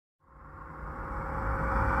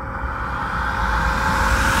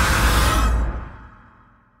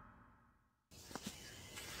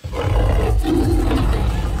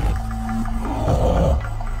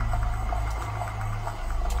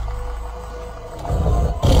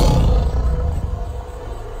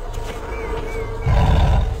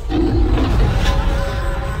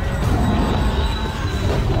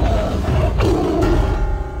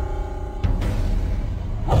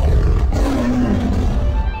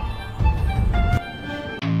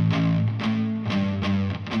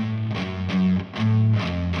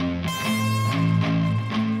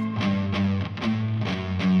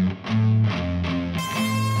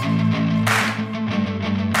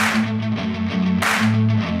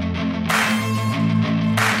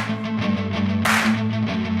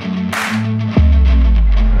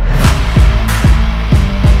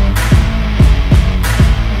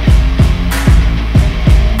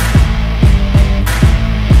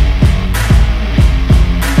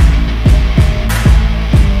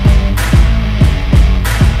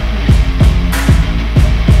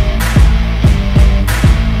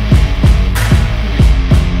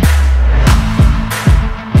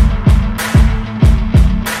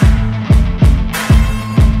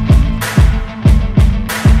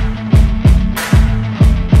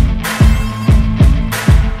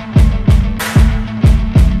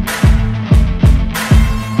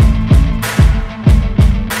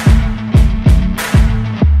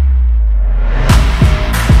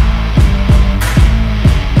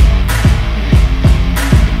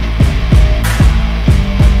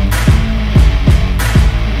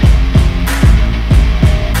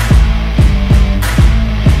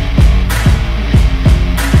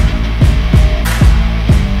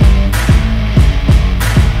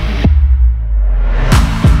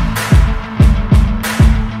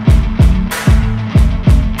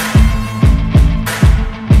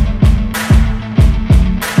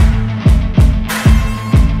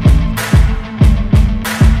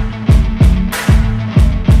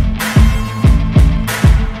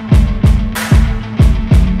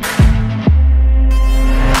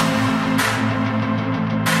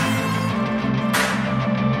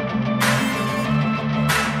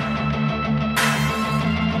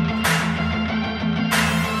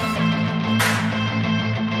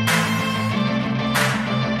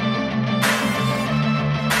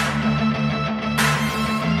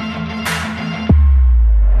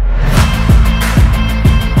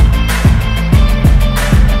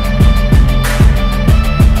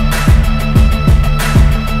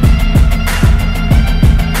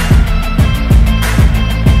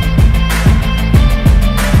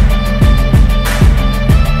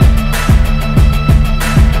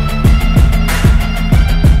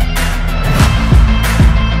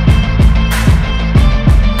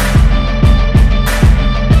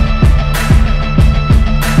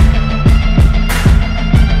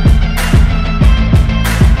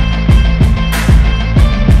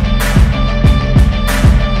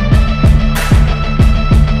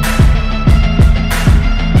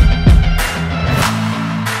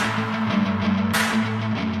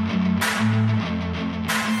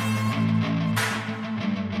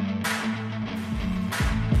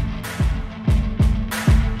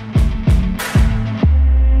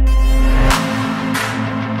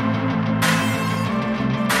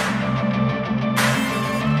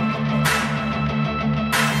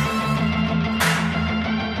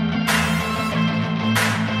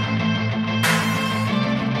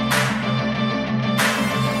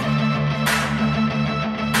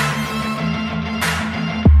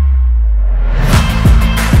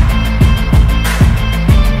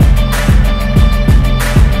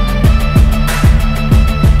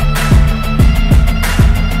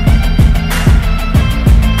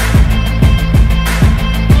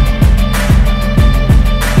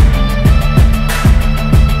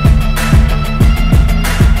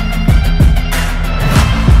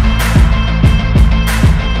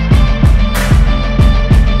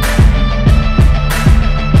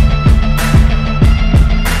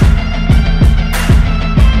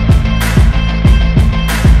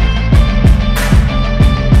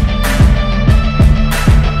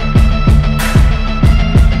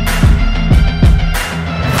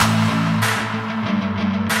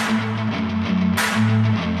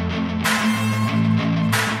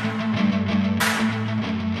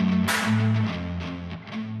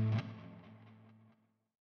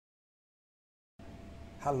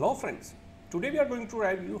Hello friends, today we are going to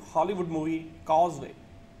review Hollywood movie Causeway.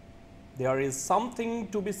 There is something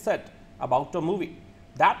to be said about a movie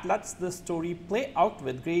that lets the story play out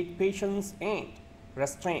with great patience and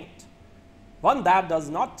restraint. One that does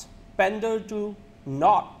not pander to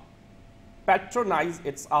nor patronize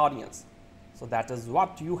its audience. So that is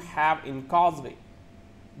what you have in Causeway.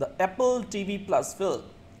 The Apple TV Plus film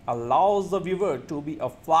allows the viewer to be a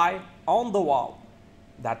fly on the wall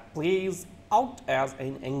that plays out as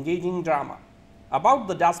an engaging drama about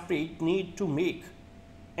the desperate need to make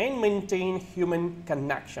and maintain human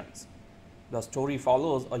connections. The story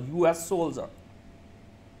follows a US soldier,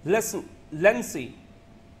 Lindsay,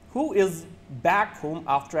 who is back home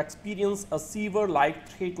after experiencing a severe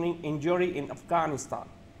life-threatening injury in Afghanistan.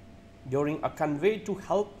 During a convoy to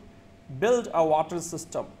help build a water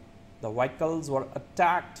system, the vehicles were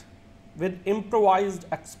attacked with improvised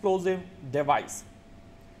explosive device.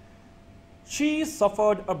 She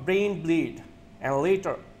suffered a brain bleed and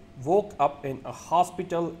later woke up in a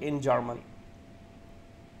hospital in Germany.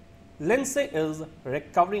 Lindsay is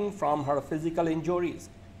recovering from her physical injuries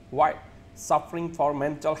while suffering from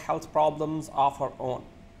mental health problems of her own.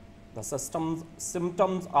 The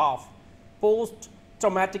symptoms of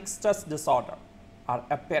post-traumatic stress disorder are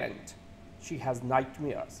apparent. She has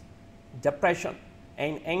nightmares, depression,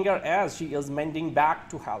 and anger as she is mending back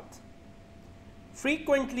to health.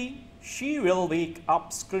 Frequently, she will wake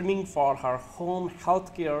up screaming for her home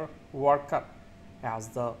healthcare worker as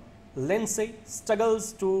the Lindsay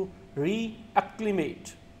struggles to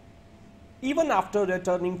reacclimate. Even after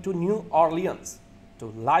returning to New Orleans to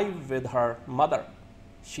live with her mother,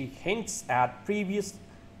 she hints at previous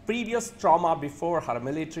trauma before her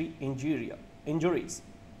military injuries.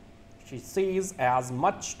 She says as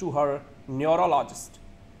much to her neurologist,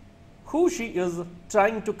 who she is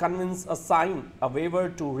trying to convince to sign a waiver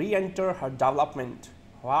to re-enter her development.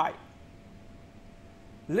 Why?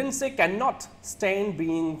 Lindsay cannot stand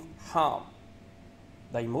being harmed.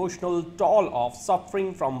 The emotional toll of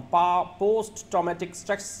suffering from post-traumatic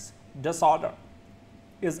stress disorder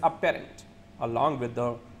is apparent, along with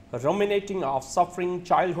the ruminating of suffering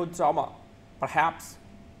childhood trauma, perhaps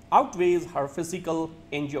outweighs her physical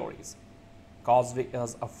injuries. Causeway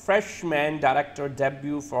is a freshman director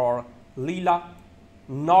debut for Lila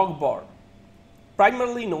Neugebauer,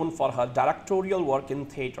 primarily known for her directorial work in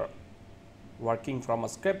theater, working from a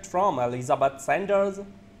script from Elizabeth Sanders,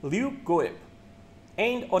 Luke Goebel,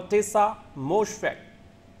 and Ottessa Moshfegh.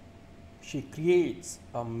 She creates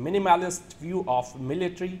a minimalist view of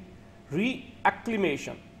military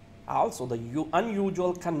reacclimation, also the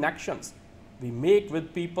unusual connections we make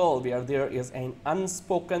with people where there is an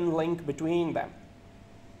unspoken link between them.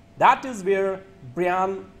 That is where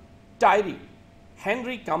Brian Tyree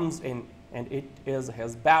Henry comes in, and it is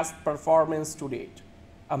his best performance to date.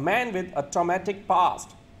 A man with a traumatic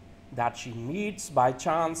past that she meets by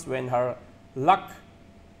chance when her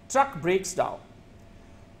truck breaks down.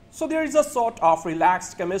 So there is a sort of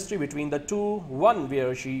relaxed chemistry between the two, one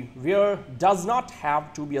where does not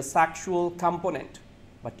have to be a sexual component,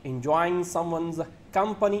 but enjoying someone's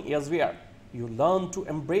company is where you learn to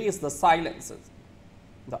embrace the silences.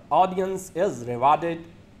 The audience is rewarded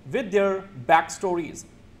with their backstories,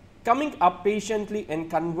 coming up patiently in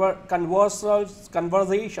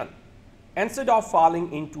conversation instead of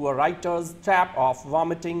falling into a writer's trap of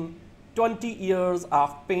vomiting 20 years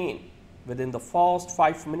of pain within the first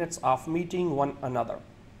 5 minutes of meeting one another.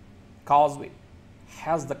 Causeway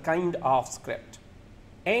has the kind of script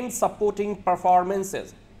and supporting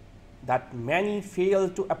performances that many fail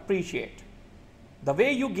to appreciate. The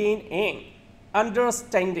way you gain an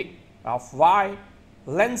understanding of why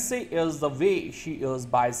Lindsay is the way she is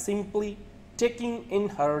by simply taking in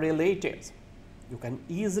her relatives. You can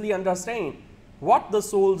easily understand what the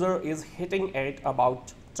soldier is hitting at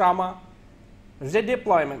about trauma,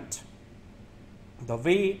 redeployment, the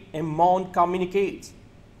way a mom communicates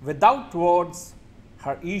without words,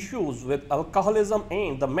 her issues with alcoholism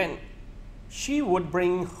and the men she would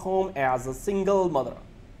bring home as a single mother.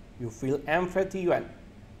 You feel empathy when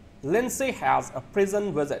Lindsay has a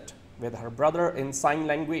prison visit with her brother in sign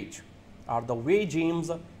language, or the way James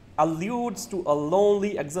alludes to a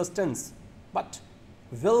lonely existence but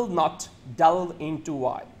will not delve into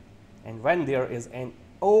why, and when there is an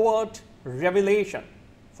overt revelation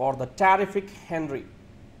for the terrific Henry,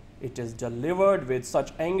 it is delivered with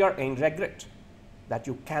such anger and regret that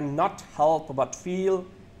you cannot help but feel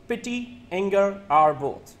pity, anger, or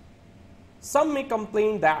both. Some may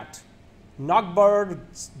complain that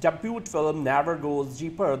Neugebauer's debut film never goes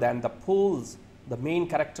deeper than the pools the main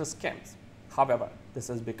character skims. However, this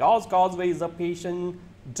is because Causeway is a patient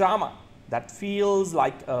drama that feels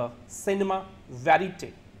like a cinema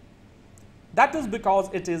verite. That is because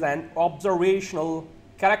it is an observational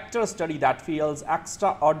character study that feels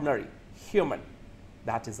extraordinary, human.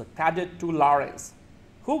 That is a credit to Lawrence,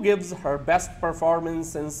 who gives her best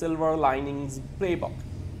performance in Silver Linings Playbook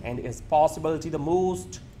and is possibly the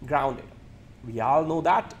most grounded. We all know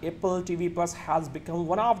that Apple TV Plus has become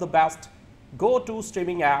one of the best go-to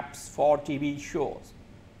streaming apps for TV shows,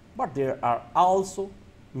 but they are also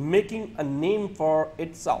making a name for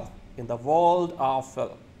itself in the world of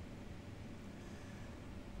film.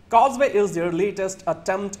 Causeway is their latest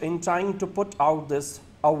attempt in trying to put out this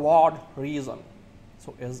award reason.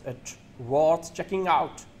 So is it worth checking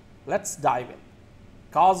out? Let's dive in.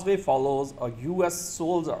 Causeway follows a US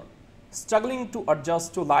soldier struggling to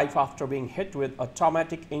adjust to life after being hit with a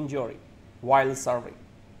traumatic injury while serving.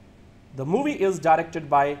 The movie is directed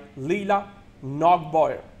by Lila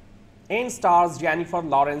Neugebauer and stars Jennifer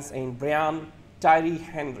Lawrence and Brian Tyree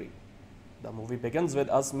Henry. The movie begins with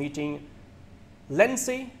us meeting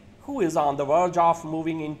Lindsay, who is on the verge of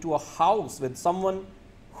moving into a house with someone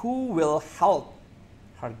who will help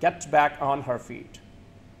her get back on her feet.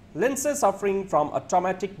 Lindsay, suffering from a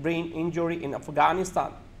traumatic brain injury in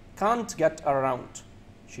Afghanistan, can't get around.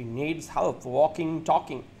 She needs help walking,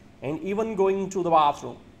 talking, and even going to the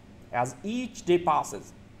bathroom. As each day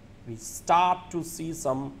passes, we start to see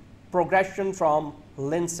some progression from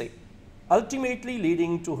Lindsay, ultimately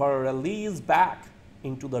leading to her release back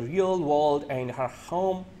into the real world and her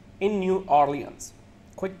home in New Orleans.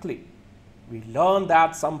 Quickly, we learn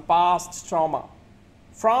that some past trauma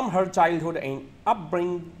from her childhood and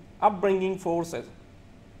upbringing forces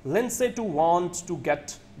Lindsay to want to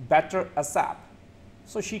get better ASAP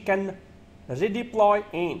so she can redeploy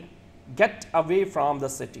and get away from the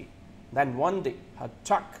city. Then one day, her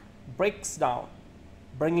truck breaks down,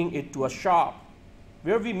 bringing it to a shop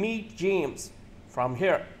where we meet James. From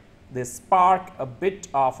here, they spark a bit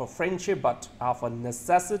of a friendship, but of a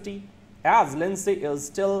necessity, as Lindsay is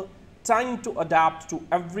still trying to adapt to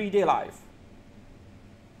everyday life.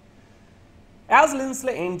 As Lindsay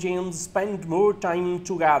and James spend more time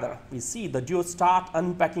together, we see the duo start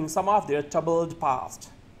unpacking some of their troubled past.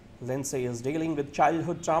 Lindsay is dealing with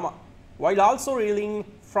childhood trauma, while also reeling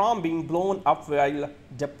from being blown up while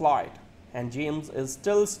deployed, and James is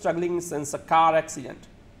still struggling since a car accident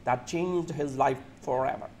that changed his life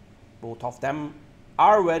forever. Both of them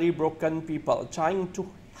are very broken people trying to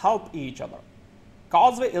help each other.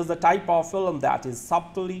 Causeway is the type of film that is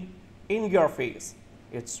subtly in your face.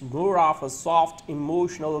 It's more of a soft,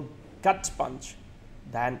 emotional gut punch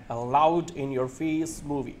than a loud in-your-face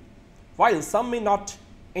movie. While some may not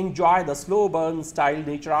enjoy the slow burn style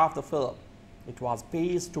nature of the film, it was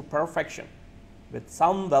paced to perfection with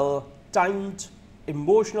some well-timed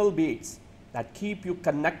emotional beats that keep you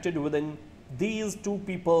connected within these two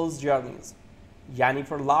people's journeys.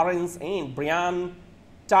 Jennifer Lawrence and Brian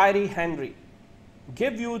Tyree Henry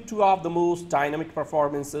give you two of the most dynamic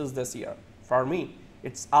performances this year. For me,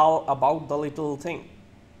 it's all about the little thing.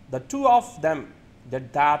 The two of them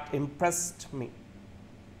that impressed me.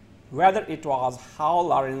 Whether it was how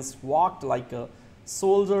Lawrence walked like a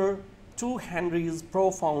soldier to Henry's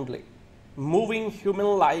profoundly moving,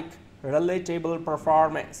 human-like, relatable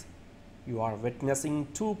performance. You are witnessing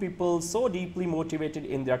two people so deeply motivated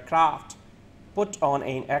in their craft put on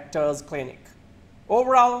an actor's clinic.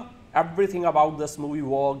 Overall, everything about this movie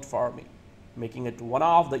worked for me, making it one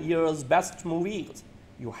of the year's best movies.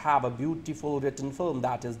 You have a beautiful written film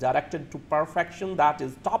that is directed to perfection, that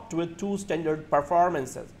is topped with two standard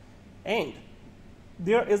performances. And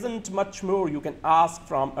there isn't much more you can ask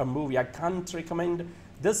from a movie. I can't recommend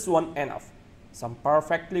this one enough. Some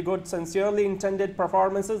perfectly good, sincerely intended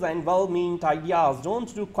performances and well-meant ideas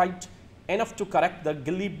don't do quite enough to correct the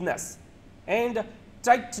glibness and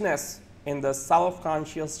tightness in the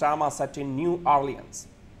self-conscious drama set in New Orleans.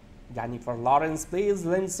 Jennifer Lawrence plays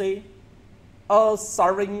Lindsay, a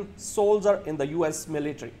serving soldier in the US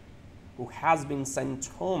military who has been sent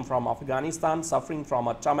home from Afghanistan suffering from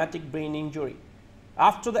a traumatic brain injury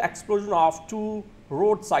after the explosion of two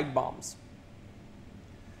roadside bombs.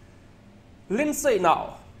 Lindsay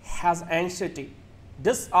now has anxiety,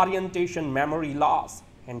 disorientation, memory loss,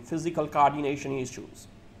 and physical coordination issues.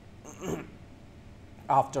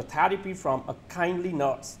 After therapy from a kindly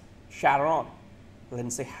nurse, Sharon,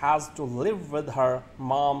 Lindsay has to live with her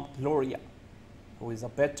mom, Gloria, who is a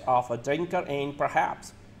bit of a drinker and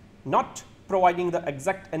perhaps not providing the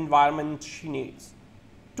exact environment she needs.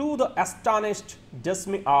 To the astonished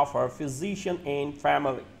dismay of her physician and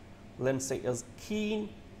family, Lindsay is keen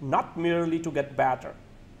not merely to get better,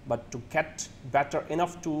 but to get better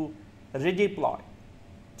enough to redeploy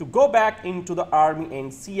to go back into the army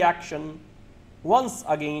and see action once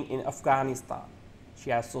again in Afghanistan. She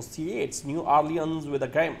associates New Orleans with a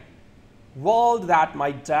grim world that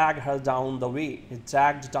might drag her down the way it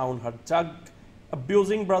dragged down her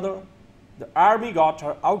drug-abusing brother. The army got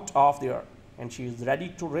her out of there, and she is ready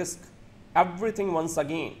to risk everything once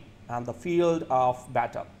again on the field of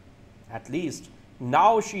battle. At least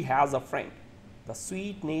now she has a friend, the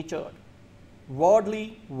sweet-natured,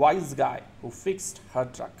 worldly, wise guy who fixed her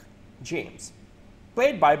truck, James,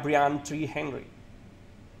 played by Brian Tree Henry.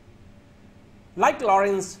 Like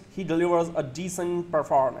Lawrence, he delivers a decent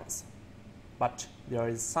performance, but there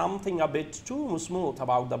is something a bit too smooth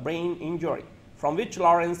about the brain injury from which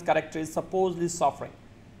Lawrence's character is supposedly suffering,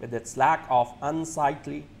 with its lack of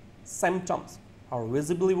unsightly symptoms or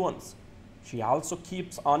visibly wounds. She also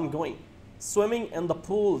keeps on going, swimming in the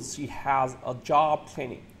pools she has a job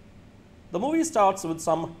cleaning. The movie starts with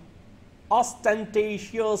some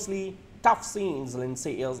ostentatiously tough scenes.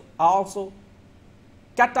 Lindsay is also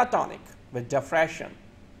catatonic with depression.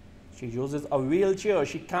 She uses a wheelchair,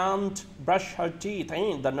 she can't brush her teeth,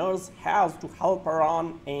 and the nurse has to help her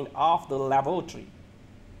on and off the laboratory.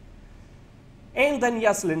 And then,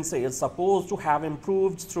 yes, Lindsay is supposed to have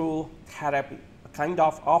improved through therapy, a kind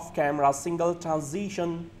of off-camera single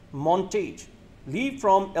transition montage, leap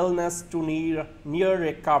from illness to near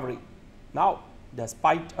recovery. Now,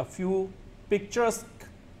 despite a few picturesque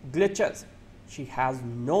glitches, she has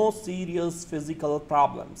no serious physical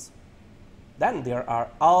problems. Then there are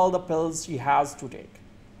all the pills she has to take.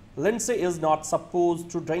 Lindsay is not supposed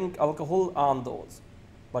to drink alcohol on those,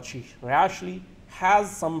 but she rashly has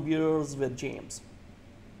some beers with James.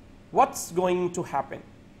 What's going to happen?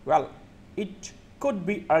 Well, it could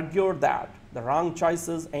be argued that the wrong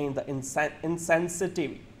choices and the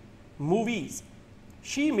insensitive movies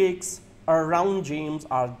she makes around James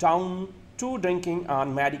are down to drinking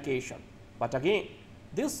on medication. But again,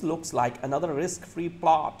 this looks like another risk-free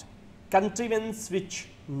plot contrivance which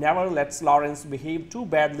never lets Lawrence behave too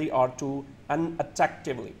badly or too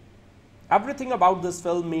unattractively. Everything about this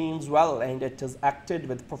film means well, and it is acted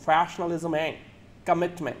with professionalism and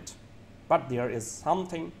commitment. But there is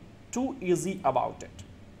something too easy about it.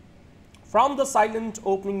 From the silent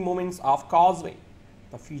opening moments of Causeway,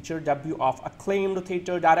 the feature debut of acclaimed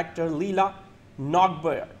theatre director Lila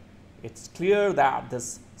Neugebauer, it's clear that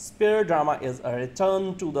this spare drama is a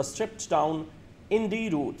return to the stripped-down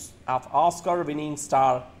indie roots of Oscar-winning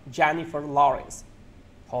star Jennifer Lawrence,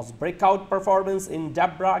 whose breakout performance in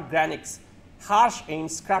Deborah Granick's harsh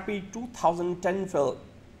and scrappy 2010 film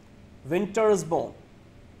Winter's Bone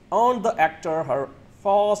earned the actor her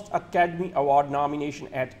first Academy Award nomination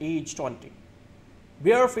at age 20.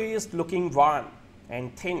 Barefaced, looking worn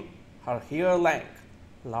and thin, her hair lank,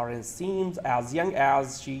 Lawrence seems as young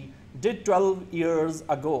as she did 12 years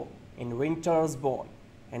ago in Winter's Bone,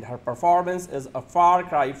 and her performance is a far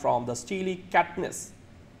cry from the steely Katniss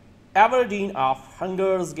Everdeen of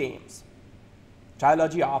Hunger Games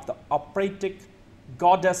trilogy of the operatic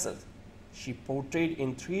goddesses she portrayed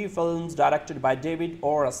in 3 films directed by David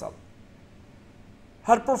O. Russell.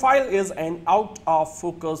 Her profile is an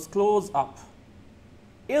out-of-focus close-up,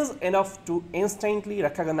 is enough to instantly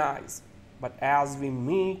recognize, but as we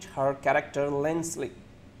meet her character Lindsay,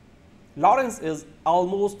 Lawrence is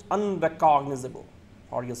almost unrecognizable.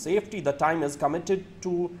 For your safety, the time is committed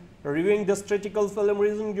to reviewing this critical film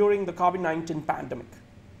reason during the COVID-19 pandemic.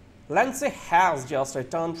 Lindsay has just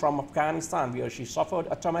returned from Afghanistan, where she suffered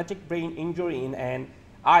a traumatic brain injury in an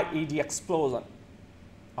IED explosion.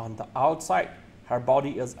 On the outside, her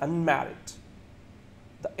body is unmarried.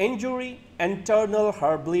 The injury internal,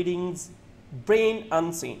 her bleedings, brain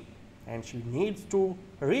unseen, and she needs to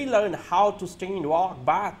relearn how to stand, walk,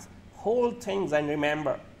 bath, hold things, and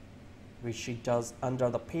remember, which she does under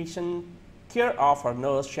the patient care of her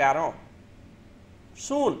nurse Sharon.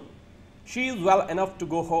 Soon, she is well enough to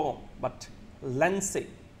go home, but Lindsay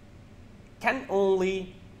can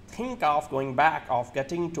only think of going back, of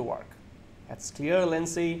getting to work. It's clear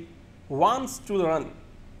Lindsay wants to run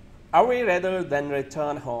away rather than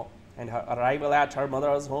return home, and her arrival at her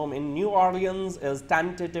mother's home in New Orleans is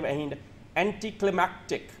tentative and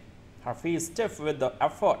anticlimactic. Her face stiff with the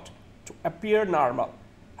effort to appear normal,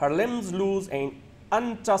 her limbs loose and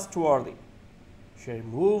untrustworthy. She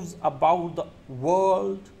moves about the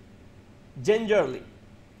world gingerly,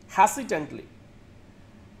 hesitantly.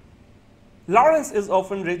 Lawrence is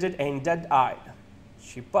often rigid and dead-eyed.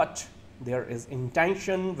 But there is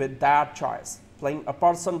intention with that choice, playing a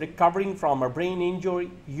person recovering from a brain injury,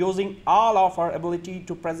 using all of her ability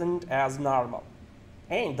to present as normal.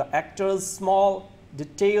 And the actor's small,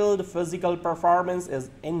 detailed physical performance is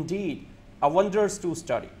indeed wonders to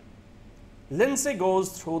study. Lindsay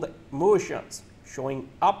goes through the motions, showing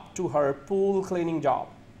up to her pool cleaning job,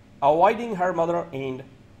 avoiding her mother and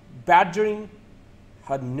badgering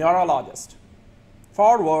her neurologist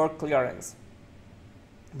for work clearance.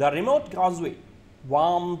 The remote Causeway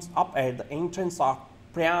warms up at the entrance of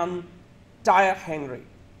Brian Tyree Henry,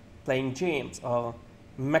 playing James, a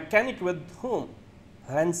mechanic with whom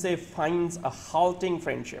Lindsay finds a halting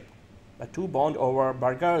friendship. The two bond over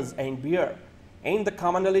burgers and beer and the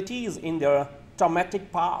commonalities in their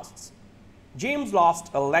traumatic pasts. James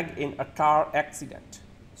lost a leg in a car accident,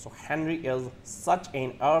 so Henry is such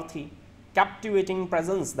an earthy, captivating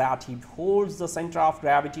presence that he holds the center of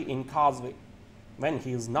gravity in Causeway. When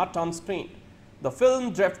he is not on screen, the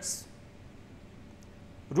film drifts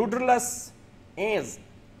rudderless as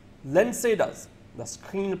Lindsay does. The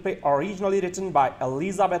screenplay, originally written by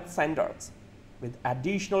Elizabeth Sanders, with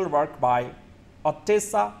additional work by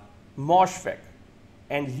Ottessa Moshfegh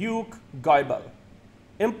and Luke Goebel,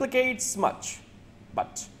 implicates much,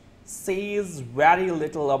 but says very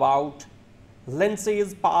little about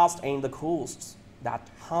Lindsay's past and the ghosts that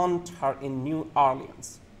haunt her in New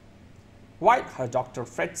Orleans. While her doctor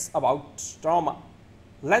frets about trauma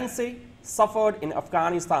Lindsay suffered in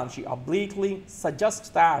Afghanistan, she obliquely suggests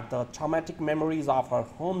that the traumatic memories of her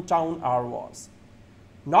hometown are worse.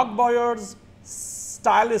 Neugebauer's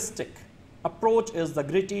stylistic approach is the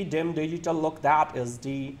gritty, dim digital look that is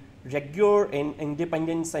the regular in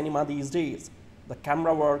independent cinema these days. The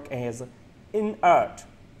camera work is inert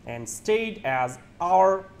and stayed as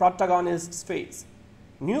our protagonist's face.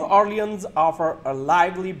 New Orleans offers a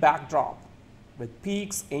lively backdrop with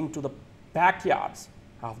peeks into the backyards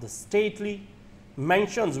of the stately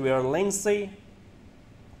mansions where Lindsay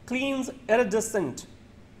cleans iridescent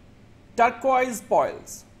turquoise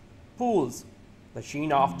pools. The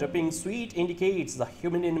sheen of dripping sweat indicates the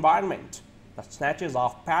humid environment, the snatches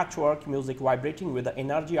of patchwork music vibrating with the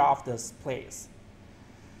energy of this place.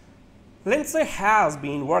 Lindsay has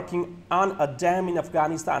been working on a dam in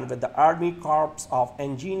Afghanistan with the Army Corps of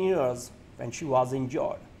Engineers when she was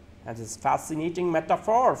injured. And this fascinating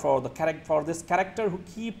metaphor for this character who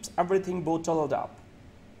keeps everything bottled up.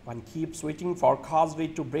 One keeps waiting for Causeway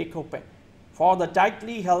to break open, for the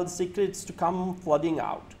tightly held secrets to come flooding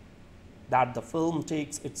out. That the film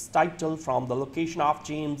takes its title from the location of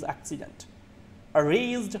James' accident. A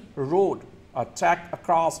raised road, a track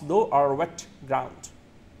across low or wet ground,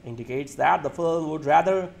 indicates that the film would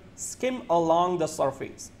rather skim along the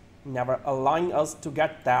surface, never allowing us to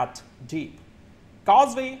get that deep.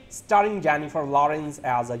 Causeway, starring Jennifer Lawrence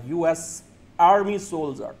as a U.S. Army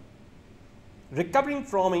soldier, recovering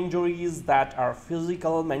from injuries that are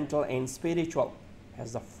physical, mental, and spiritual,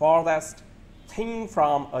 is the farthest thing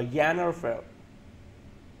from a genre film.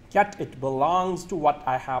 Yet it belongs to what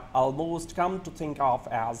I have almost come to think of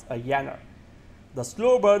as a genre, the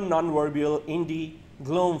slow burn, non-verbal indie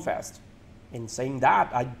gloomfest. In saying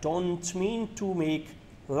that, I don't mean to make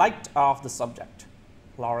light of the subject.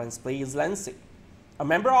 Lawrence plays Lindsay, a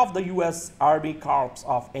member of the U.S. Army Corps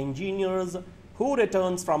of Engineers who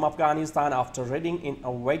returns from Afghanistan after riding in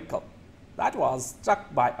a vehicle that was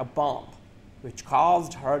struck by a bomb, which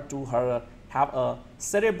caused her to have a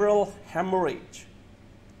cerebral hemorrhage.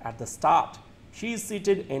 At the start, she is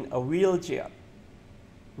seated in a wheelchair,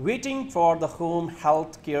 waiting for the home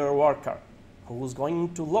health care worker who is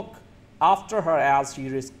going to look after her as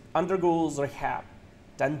she undergoes rehab.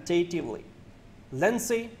 Tentatively,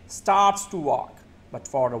 Lindsay starts to walk, but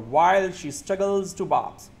for a while she struggles to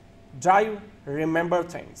walk, drive, remember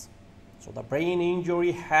things. So the brain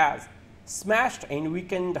injury has smashed and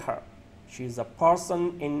weakened her. She is a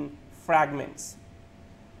person in fragments.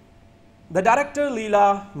 The director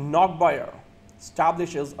Lila Neugebauer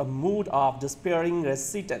establishes a mood of despairing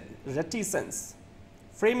reticence,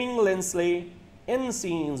 framing Lindsay in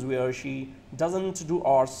scenes where she doesn't do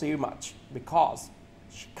or say much because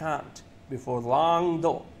she can't. Before long,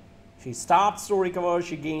 though, she starts to recover,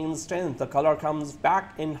 she gains strength, the color comes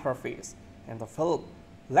back in her face, and the film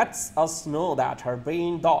lets us know that her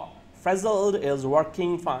brain, though frazzled, is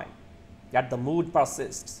working fine. Yet the mood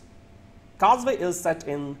persists. Causeway is set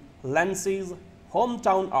in Lindsay's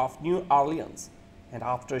hometown of New Orleans, and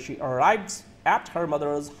after she arrives at her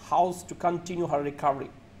mother's house to continue her recovery,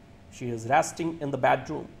 she is resting in the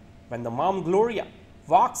bedroom when the mom, Gloria,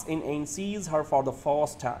 walks in and sees her for the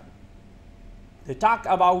first time. They talk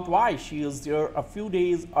about why she is there a few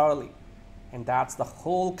days early, and that's the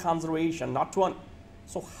whole conversation, not one.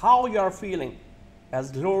 So how you are feeling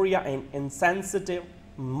as Gloria, an insensitive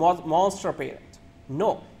monster parent?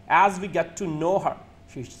 No, as we get to know her,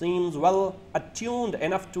 she seems well attuned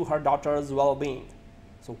enough to her daughter's well-being.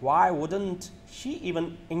 So why wouldn't she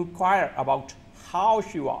even inquire about how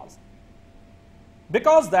she was?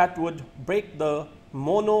 Because that would break the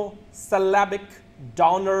monosyllabic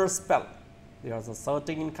downer spell. There's a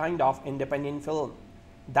certain kind of independent film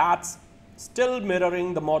that's still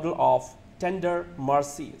mirroring the model of Tender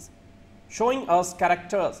Mercies, showing us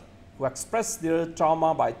characters who express their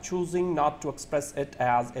trauma by choosing not to express it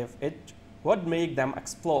as if it would make them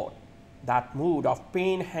explode. That mood of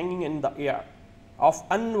pain hanging in the air, of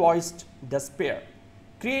unvoiced despair,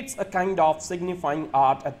 creates a kind of signifying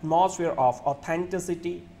art atmosphere of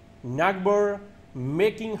authenticity. Neugebauer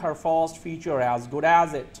making her first feature as good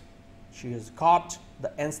as it. She has got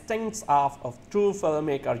the instincts of a true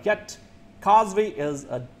filmmaker, yet Causeway is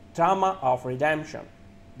a drama of redemption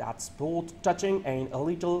that's both touching and a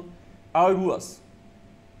little arduous.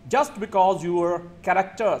 Just because your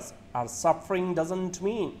characters are suffering doesn't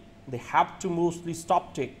mean they have to mostly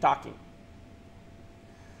stop talking.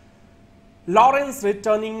 Lawrence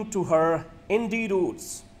returning to her indie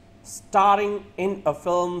roots, starring in a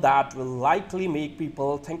film that will likely make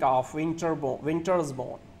people think of Winter's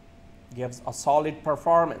Bone, gives a solid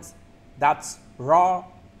performance that's raw,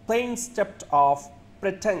 plain stripped of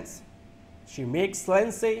pretense. She makes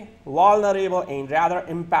Lindsay vulnerable and rather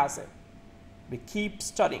impassive. We keep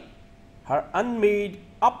studying her unmade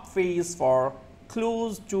up face for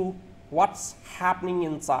clues to what's happening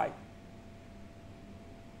inside.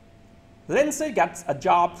 Lindsay gets a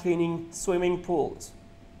job cleaning swimming pools,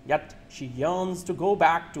 yet she yearns to go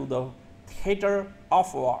back to the theater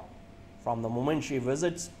of war from the moment she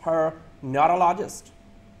visits her neurologist,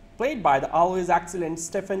 played by the always excellent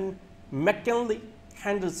Stephen McKinley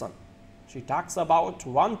Henderson. She talks about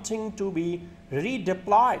wanting to be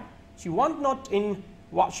redeployed. She was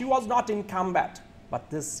not in combat, but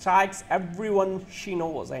this strikes everyone she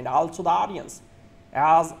knows and also the audience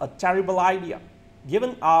as a terrible idea,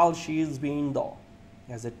 given all she's been through.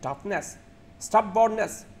 Is it toughness,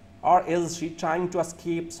 stubbornness, or is she trying to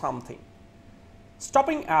escape something?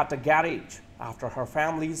 Stopping at a garage after her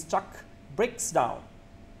family's truck breaks down,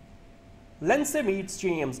 Lindsay meets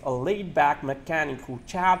James, a laid-back mechanic who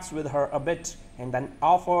chats with her a bit and then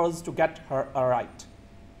offers to get her a ride.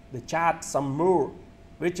 They chat some more,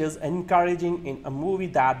 which is encouraging in a movie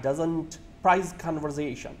that doesn't prize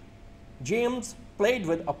conversation. James, played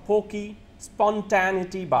with a pokey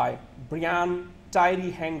spontaneity by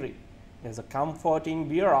Tyree Henry, is a comforting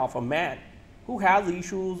beer of a man who has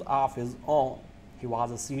issues of his own. He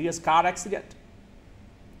was a serious car accident.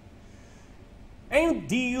 And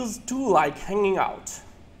these two like hanging out.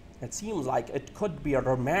 It seems like it could be a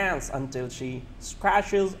romance until she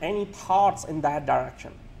scratches any thoughts in that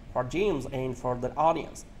direction for James and for the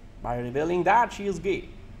audience by revealing that she is gay.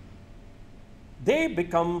 They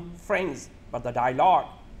become friends, but the dialogue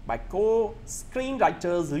by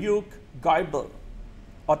co-screenwriters Luke Goebel,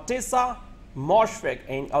 Ottessa Moshfegh,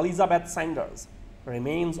 and Elizabeth Sanders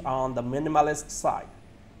remains on the minimalist side.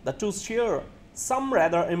 The two share some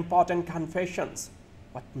rather important confessions,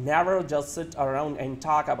 but never just sit around and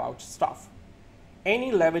talk about stuff.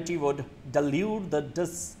 Any levity would dilute the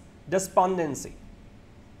despondency.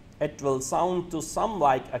 It will sound to some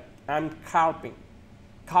like I'm carping.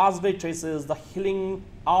 Causeway traces the healing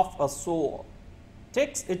of a soul,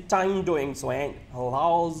 takes its time doing so, and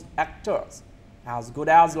allows actors as good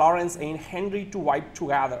as Lawrence and Henry to vibe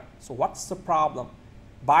together. So what's the problem?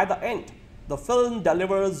 By the end, the film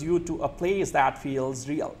delivers you to a place that feels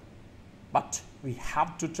real. But we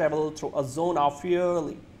have to travel through a zone of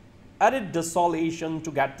fairly arid desolation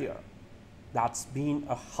to get there. That's been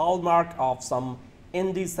a hallmark of some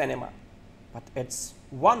indie cinema, but it's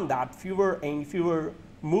one that fewer and fewer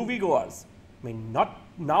moviegoers may not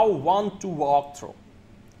now want to walk through.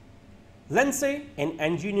 Lindsay, an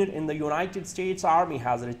engineer in the United States Army,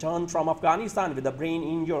 has returned from Afghanistan with a brain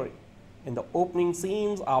injury. In the opening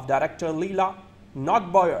scenes of director Lila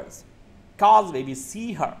Neugebauer's Causeway, we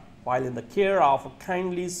see her while in the care of a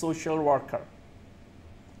kindly social worker,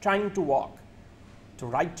 trying to walk, to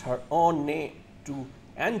write her own name,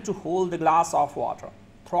 and to hold a glass of water.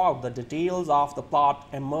 Throughout, the details of the plot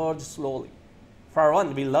emerge slowly. For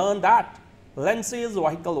one, we learn that Lindsay's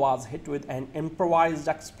vehicle was hit with an improvised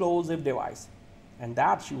explosive device and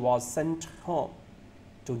that she was sent home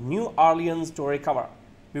to New Orleans to recover.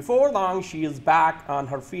 Before long, she is back on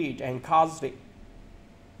her feet, and Causeway,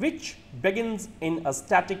 which begins in a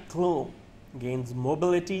static gloom, gains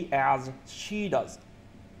mobility as she does,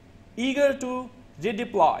 eager to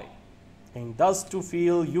redeploy and thus to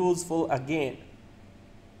feel useful again.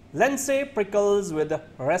 Lindsay prickles with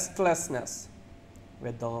restlessness,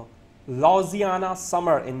 with the Louisiana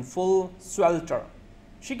summer in full swelter,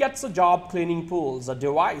 She gets a job cleaning pools, a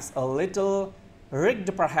device a little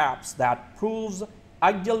rigged perhaps that proves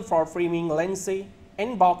ideal for framing Lindsay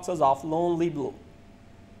in boxes of lonely blue.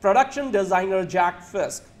 Production designer Jack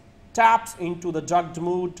Fisk taps into the drugged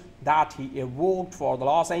mood that he evoked for the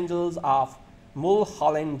Los Angeles of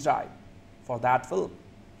Mulholland Drive. For that film,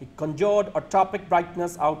 he conjured a tropic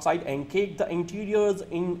brightness outside and caked the interiors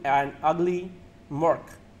in an ugly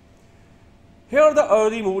murk. Here the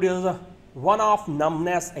early mood is one of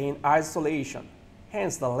numbness and isolation,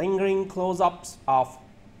 hence the lingering close-ups of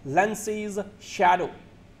Lindsay's shadow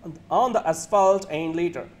on the asphalt and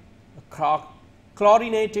later the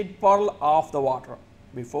chlorinated pearl of the water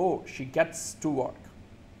before she gets to work.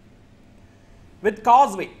 With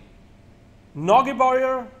Causeway,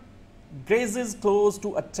 Neugebauer grazes close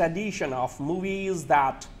to a tradition of movies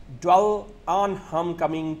that dwell on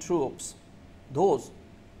homecoming troops, those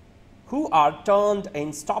who are turned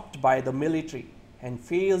and stopped by the military and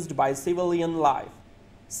faced by civilian life.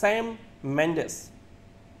 Sam Mendes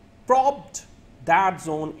probed that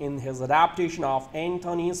zone in his adaptation of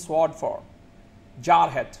Anthony Swordford,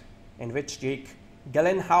 Jarhead, in which Jake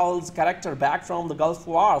Gyllenhaal's character back from the Gulf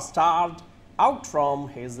War stared out from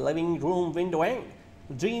his living room window and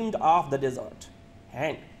dreamed of the desert,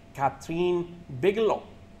 and Catherine Bigelow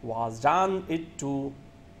was done it too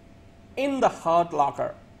in The Hurt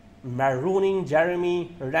Locker, marooning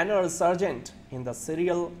Jeremy Renner's sergeant in the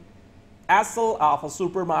serial assault of a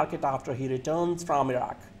supermarket after he returns from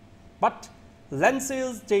Iraq. But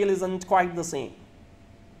Lindsay's tale isn't quite the same.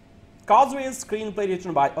 Causeway's screenplay,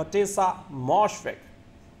 written by Ottessa Moshfegh,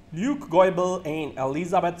 Luke Goebel and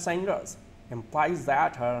Elizabeth Sanders, implies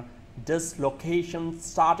that her dislocation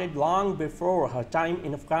started long before her time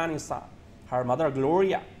in Afghanistan. Her mother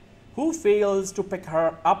Gloria, who fails to pick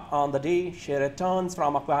her up on the day she returns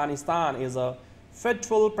from Afghanistan, is a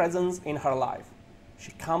fitful presence in her life.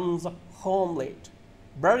 She comes home late,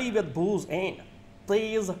 buried with booze, and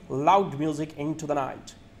plays loud music into the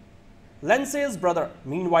night. Lindsay's brother,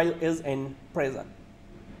 meanwhile, is in prison,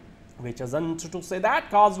 which isn't to say that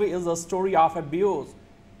Causeway is a story of abuse.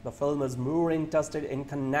 The film is more interested in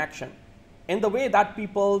connection, in the way that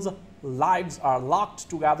people's lives are locked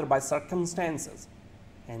together by circumstances,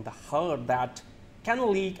 and the hurt that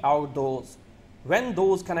can leak out when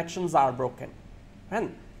those connections are broken.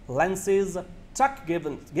 When Lindsay's truck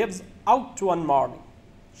gives out to one morning,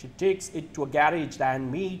 she takes it to a garage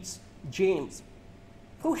and meets James,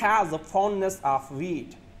 who has a fondness of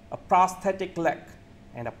weed, a prosthetic leg,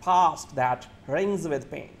 and a past that rings with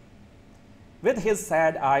pain. With his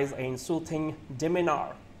sad eyes and soothing demeanor,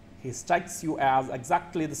 he strikes you as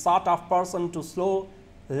exactly the sort of person to slow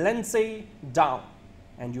Lindsay down,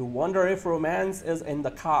 and you wonder if romance is in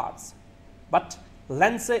the cards. But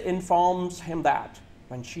Lindsay informs him that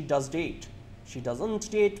when she does date, she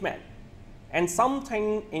doesn't date men, and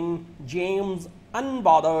something in James'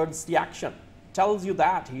 unbothered reaction tells you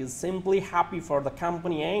that he is simply happy for the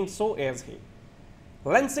company, and so is he.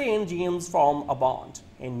 Lindsay and James form a bond,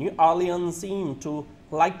 and New Orleans seem to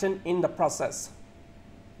lighten in the process.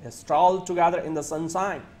 They stroll together in the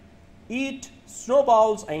sunshine, eat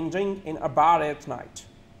snowballs, and drink in a bar at night.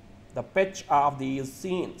 The pitch of these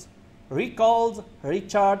scenes recalls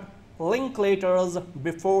Richard Linklater's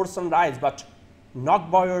Before Sunrise, but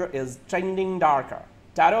Neugebauer is trending darker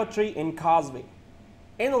territory in Causeway.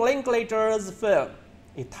 In Linklater's film,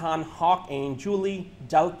 Ethan Hawke and Julie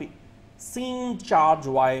Delpy seemed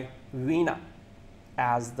charged by Vienna,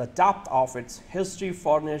 as the depth of its history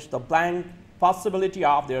furnished the blank possibility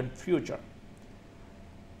of their future.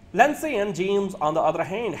 Lindsay and James, on the other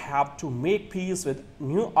hand, have to make peace with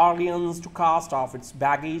New Orleans to cast off its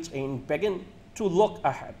baggage and begin to look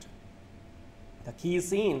ahead. The key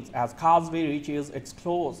scenes as Causeway reaches its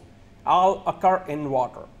close all occur in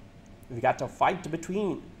water. We get a fight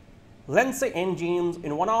between Lindsay and James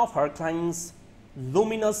in one of her client's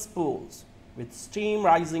luminous pools, with steam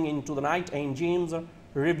rising into the night and James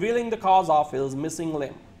revealing the cause of his missing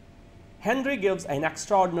limb. Henry gives an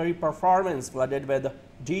extraordinary performance flooded with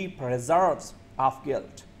deep reserves of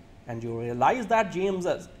guilt, and you realize that James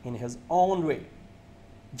is, in his own way,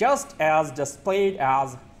 just as displayed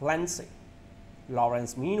as Lindsay.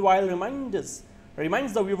 Lawrence, meanwhile,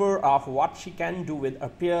 reminds the viewer of what she can do with a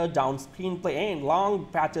pared-down screenplay and long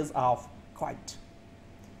patches of quiet.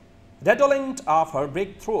 Redolent of her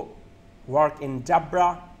breakthrough work in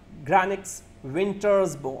Deborah Granick's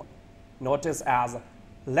Winter's Bone, notice as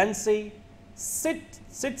Lindsay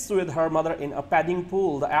sits with her mother in a padding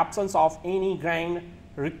pool, the absence of any grand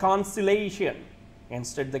reconciliation.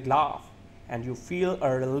 Instead, they laugh, and you feel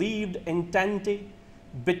a relieved entente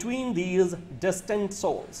between these distant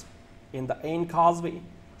souls. in the end Causeway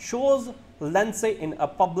shows Lindsay in a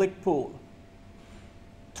public pool,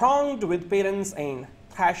 thronged with parents and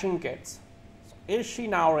thrashing kids. So is she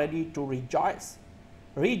now ready to rejoice,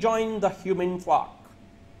 rejoin the human flock?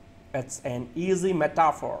 It's an easy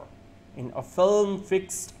metaphor in a film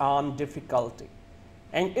fixed on difficulty.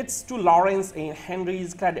 And it's to Lawrence and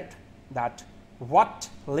Henry's credit that what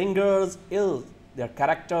lingers is their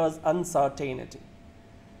characters' uncertainty.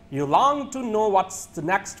 You long to know what's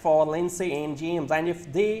next for Lindsay and James and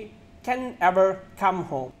if they can ever come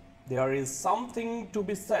home. There is something to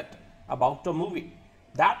be said about a movie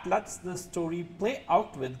that lets the story play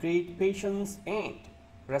out with great patience and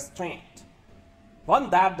restraint. One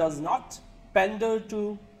that does not pander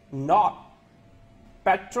to nor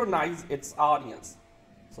patronize its audience.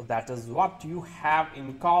 So that is what you have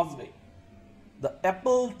in Causeway. The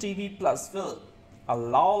Apple TV Plus film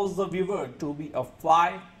allows the viewer to be a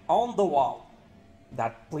fly on the wall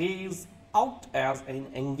that plays out as an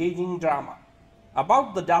engaging drama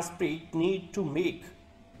about the desperate need to make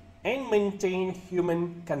and maintain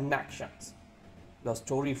human connections. The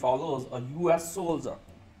story follows a US soldier,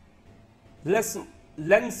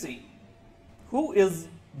 Lindsay, who is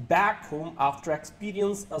back home after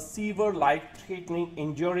experiencing a severe life-threatening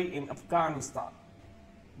injury in Afghanistan.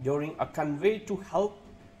 During a convoy to help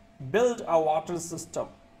build a water system,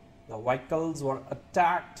 the vehicles were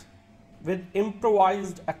attacked with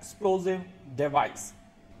improvised explosive device.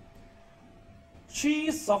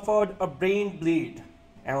 She suffered a brain bleed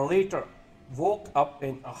and later woke up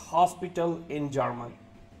in a hospital in Germany.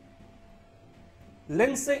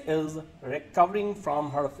 Lindsay is recovering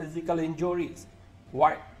from her physical injuries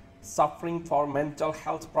while suffering from mental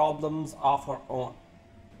health problems of her own.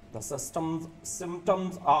 The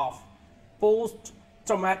symptoms of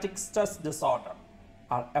post-traumatic stress disorder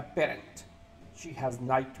are apparent. She has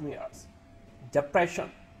nightmares,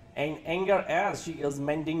 depression, and anger as she is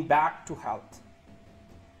mending back to health.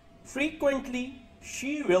 Frequently,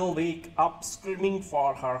 she will wake up screaming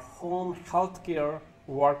for her home healthcare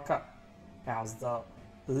worker as the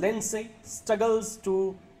Lindsay struggles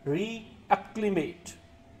to reacclimate.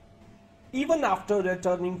 Even after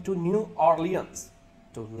returning to New Orleans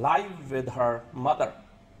to live with her mother,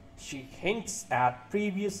 she hints at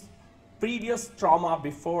previous trauma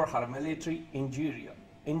before her military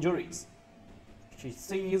injuries. She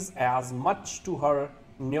says as much to her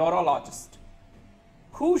neurologist,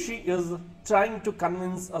 who she is trying to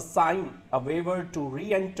convince to sign a waiver to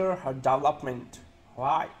re-enter her development.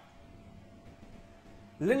 Why?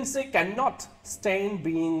 Lindsay cannot stand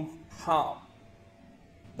being harmed.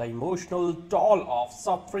 The emotional toll of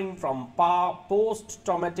suffering from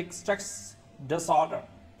post-traumatic stress disorder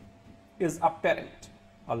is apparent,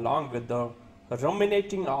 along with the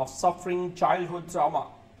ruminating of suffering childhood trauma,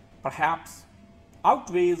 perhaps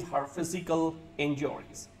outweighs her physical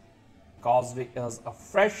injuries. Causeway is a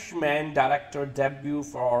freshman director debut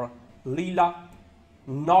for Lila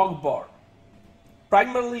Neugebauer,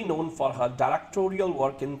 primarily known for her directorial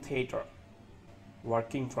work in theatre.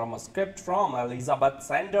 Working from a script from Elizabeth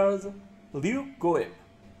Sanders, Luke Goebel,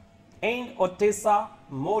 and Ottessa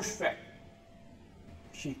Moshfegh,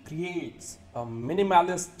 she creates a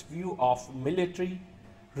minimalist view of military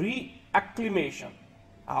reacclimation.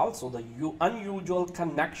 Also, the unusual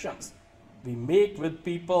connections we make with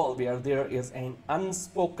people where there is an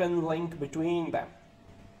unspoken link between them.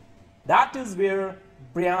 That is where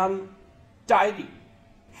Brian Tyree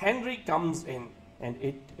Henry comes in, and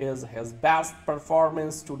it is his best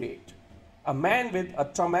performance to date. A man with a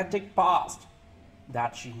traumatic past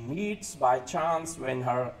that she meets by chance when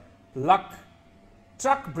her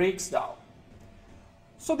truck breaks down.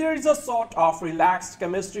 So there is a sort of relaxed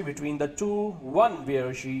chemistry between the two, one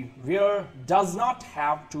where does not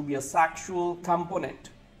have to be a sexual component,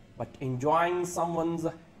 but enjoying someone's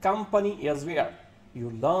company is where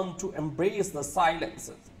you learn to embrace the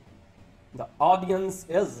silences. The audience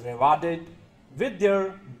is rewarded with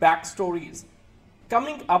their backstories,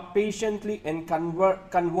 coming up patiently in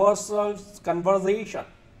conversation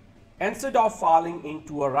instead of falling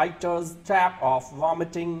into a writer's trap of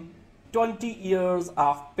vomiting 20 years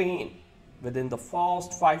of pain within the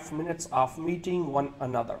first 5 minutes of meeting one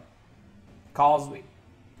another. Causeway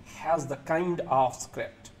has the kind of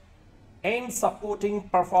script and supporting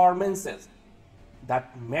performances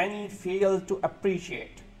that many fail to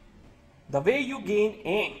appreciate. The way you gain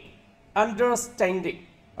an understanding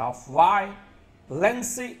of why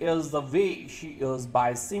Lindsay is the way she is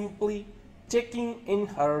by simply taking in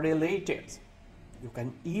her relatives. You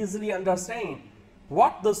can easily understand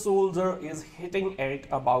what the soldier is hitting at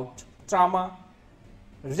about trauma,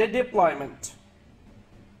 redeployment,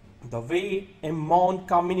 The way Immon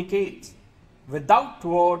communicates without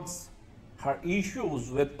words, her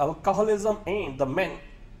issues with alcoholism and the men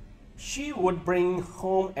she would bring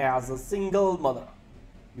home as a single mother.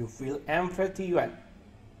 You feel empathy when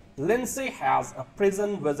Lindsay has a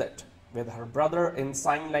prison visit with her brother in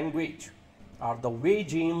sign language, or the way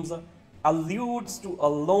James alludes to a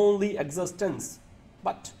lonely existence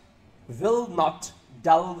but will not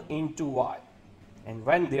delve into why. And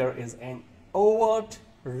when there is an overt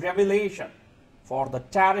revelation for the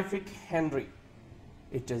terrific Henry,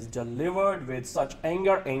 it is delivered with such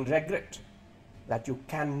anger and regret that you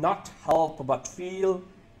cannot help but feel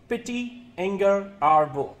pity, anger, or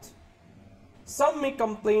both. Some may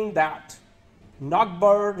complain that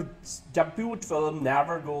Neugebauer's debut film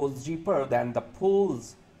never goes deeper than the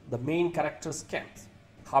pools the main character skims.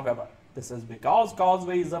 However, this is because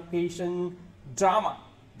Causeway is a patient drama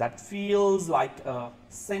that feels like a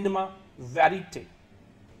cinema verite.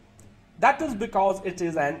 That is because it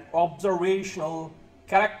is an observational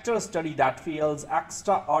character study that feels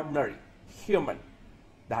extraordinary, human.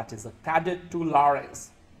 That is a credit to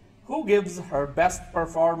Lawrence, who gives her best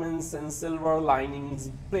performance in Silver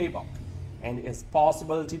Linings Playbook and is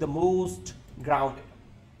possibly the most grounded.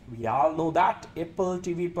 We all know that Apple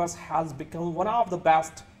TV Plus has become one of the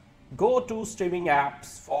best go-to streaming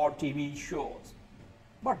apps for TV shows,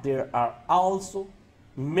 but they are also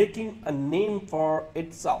making a name for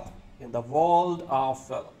itself in the world of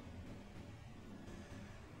film.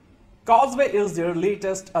 Causeway is their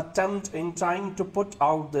latest attempt in trying to put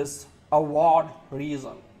out this award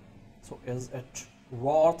reason. So is it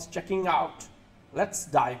worth checking out? Let's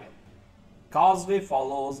dive in. Causeway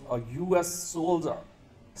follows a US soldier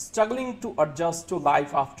struggling to adjust to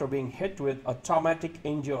life after being hit with a traumatic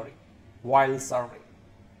injury while serving.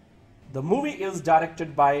 The movie is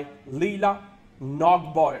directed by Lila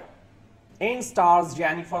Neugebauer and stars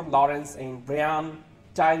Jennifer Lawrence and Brian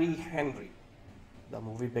Tyree Henry. The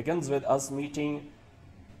movie begins with us meeting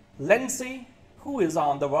Lindsay, who is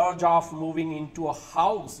on the verge of moving into a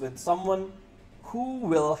house with someone who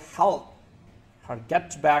will help her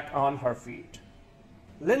get back on her feet.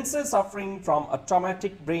 Lindsay, suffering from a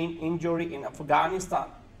traumatic brain injury in Afghanistan,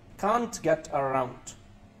 can't get around.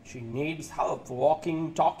 She needs help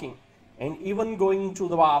walking, talking, and even going to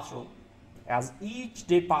the bathroom. As each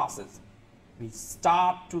day passes, we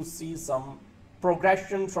start to see some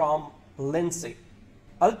progression from Lindsay,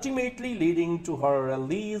 ultimately leading to her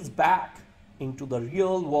release back into the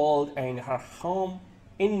real world and her home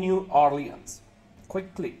in New Orleans.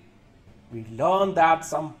 Quickly, we learn that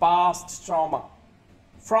some past trauma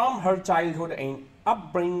from her childhood and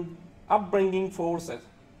upbringing forces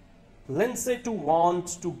Lindsay to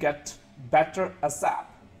want to get better ASAP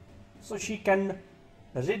so she can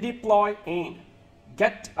redeploy and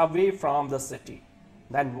get away from the city.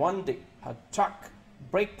 Then one day, her truck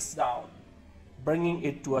breaks down, bringing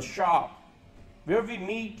it to a shop where we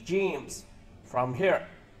meet James. From here,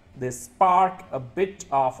 they spark a bit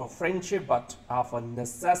of a friendship but of a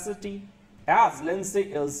necessity as Lindsay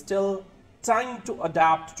is still trying to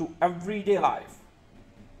adapt to everyday life.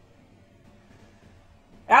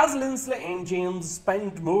 As Lindsay and James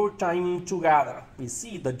spend more time together, we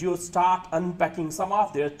see the duo start unpacking some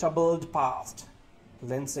of their troubled past.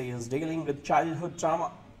 Lindsay is dealing with childhood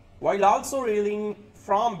trauma while also reeling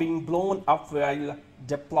from being blown up while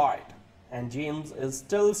deployed, and James is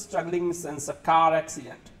still struggling since a car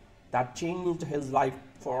accident that changed his life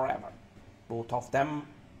forever. Both of them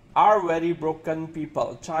are very broken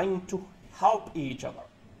people trying to help each other.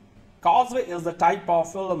 Causeway is the type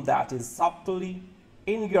of film that is subtly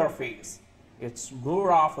in your face. It's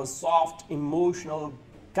more of a soft, emotional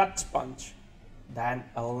gut punch than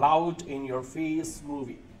a loud in your face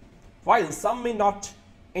movie. While some may not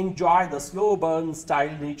enjoy the slow burn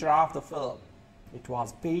style nature of the film, it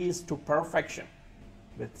was paced to perfection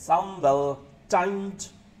with some well timed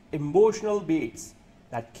emotional beats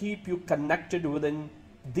that keep you connected within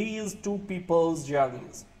these two people's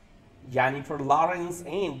journeys. Jennifer Lawrence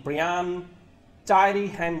and Brian Tyree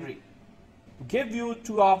Henry give you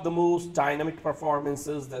two of the most dynamic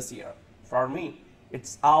performances this year. For me,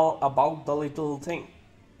 it's all about the little thing.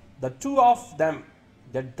 The two of them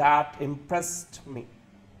that impressed me.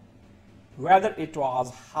 Whether it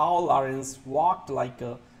was how Lawrence walked like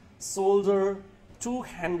a soldier to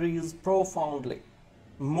Henry's profoundly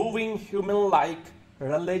moving, human-like,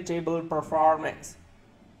 relatable performance.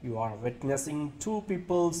 You are witnessing two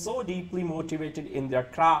people so deeply motivated in their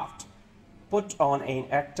craft put on an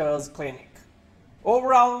actor's clinic.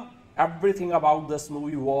 Overall, everything about this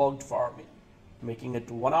movie worked for me, making it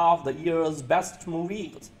one of the year's best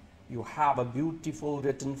movies. You have a beautiful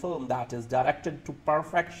written film that is directed to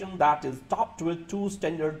perfection, that is topped with two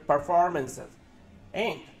standard performances.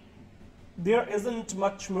 And there isn't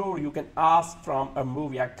much more you can ask from a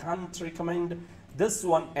movie. I can't recommend this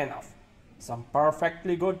one enough. Some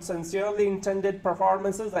perfectly good, sincerely intended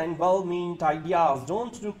performances and well-meant ideas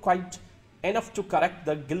don't do quite enough to correct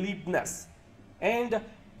the glibness and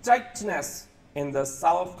tightness in the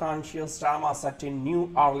self-conscious drama set in New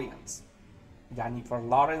Orleans. Jennifer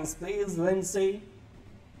Lawrence plays Lindsay,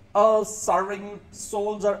 a serving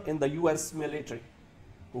soldier in the US military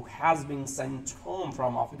who has been sent home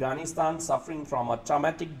from Afghanistan suffering from a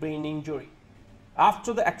traumatic brain injury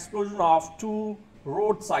after the explosion of two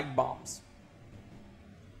roadside bombs.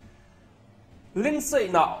 Lindsay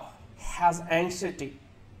now has anxiety,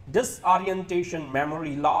 disorientation,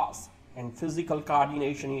 memory loss, and physical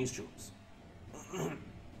coordination issues.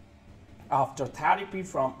 After therapy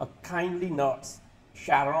from a kindly nurse,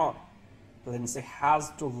 Sharon, Lindsay has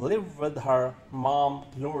to live with her mom,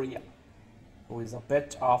 Gloria, who is a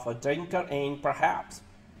bit of a drinker and perhaps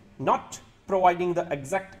not providing the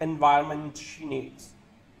exact environment she needs.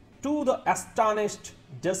 To the astonished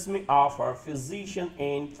dismay of her physician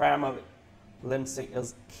and family, Lindsay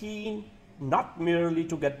is keen not merely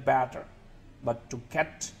to get better, but to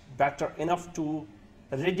get better enough to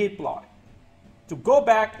redeploy, to go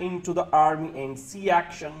back into the army and see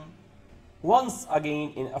action once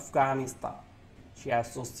again in Afghanistan. She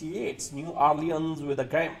associates New Orleans with a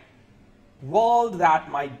grim world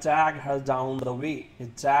that might drag her down the way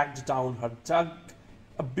it dragged down her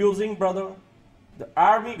drug-abusing brother. The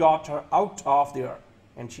army got her out of there,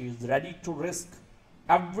 and she is ready to risk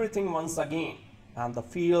everything once again on the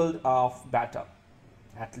field of battle.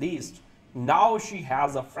 At least now she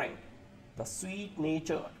has a friend, the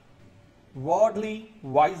sweet-natured, worldly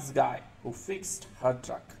wise guy who fixed her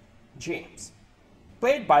truck, James,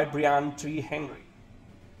 played by Brian T. Henry.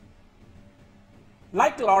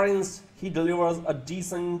 Like Lawrence, he delivers a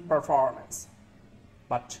decent performance,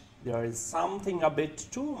 but there is something a bit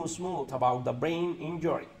too smooth about the brain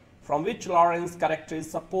injury from which Lawrence's character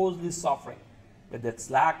is supposedly suffering, with its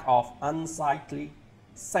lack of unsightly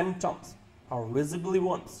symptoms or visibly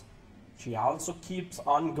wounds. She also keeps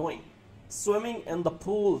on going, swimming in the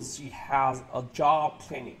pools she has a job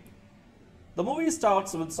cleaning. The movie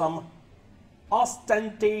starts with some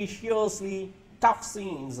ostentatiously tough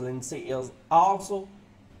scenes. Lindsay is also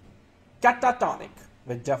catatonic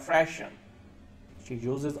with depression. She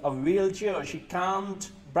uses a wheelchair, she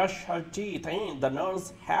can't brush her teeth, and the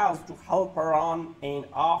nurse has to help her on and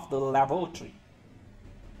off the laboratory.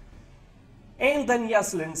 And then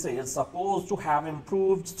yes, Lindsay is supposed to have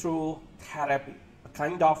improved through therapy, a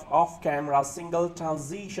kind of off-camera single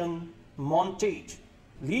transition montage,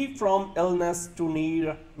 leap from illness to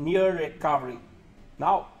near recovery.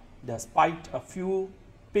 Now, despite a few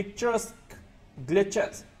picturesque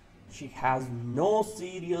glitches, she has no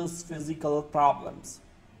serious physical problems.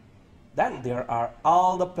 Then there are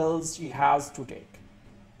all the pills she has to take.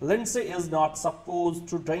 Lindsay is not supposed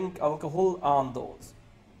to drink alcohol on those,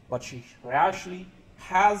 but she rashly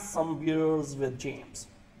has some beers with James.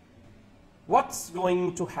 What's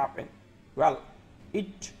going to happen? Well,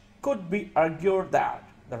 it could be argued that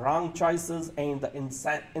the wrong choices and the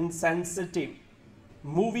insensitive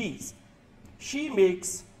movies she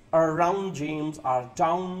makes around James are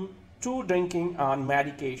down to drinking on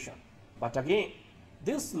medication. But again,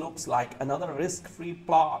 this looks like another risk-free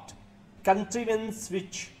plot contrivance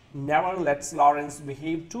which never lets Lawrence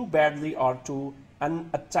behave too badly or too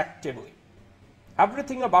unattractively.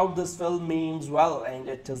 Everything about this film means well, and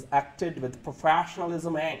it is acted with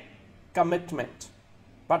professionalism and commitment.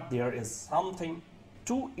 But there is something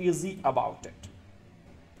too easy about it.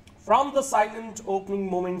 From the silent opening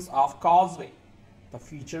moments of Causeway, the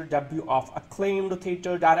feature debut of acclaimed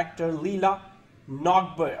theatre director Lila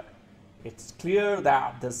Neugebauer, it's clear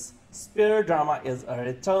that this spear drama is a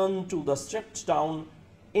return to the stripped-down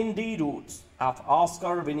indie roots of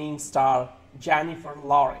Oscar-winning star Jennifer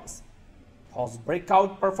Lawrence, whose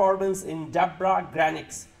breakout performance in Deborah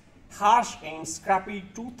Granick's harsh and scrappy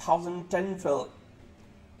 2010 film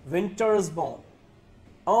Winter's Bone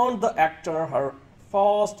earned the actor her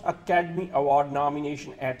first Academy Award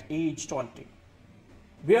nomination at age 20.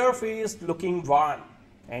 Bare-faced, looking worn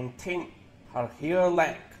and thin, her hair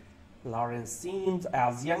lank, Lawrence seems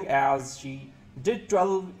as young as she did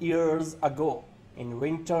 12 years ago in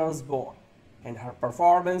Winter's Bone, and her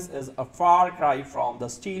performance is a far cry from the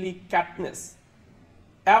steely Katniss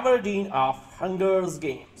Everdeen of Hunger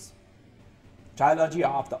Games, trilogy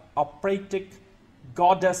of the operatic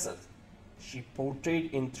goddesses she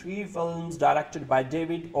portrayed in 3 films directed by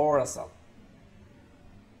David O. Russell.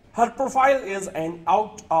 Her profile is an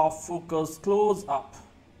out-of-focus close-up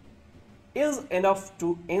is enough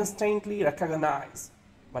to instantly recognize,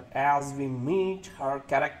 but as we meet her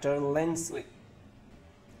character Lindsay,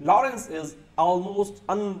 Lawrence is almost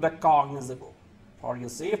unrecognizable. For your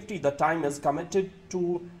safety, the time is committed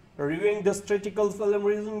to reviewing this critical film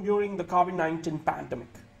reason during the COVID-19 pandemic.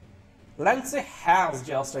 Lindsay has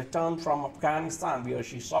just returned from Afghanistan where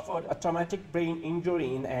she suffered a traumatic brain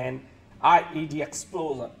injury in an IED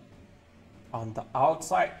explosion. On the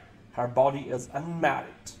outside, her body is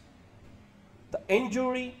unmarried. The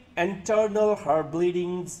injury internal, her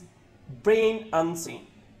bleedings, brain unseen,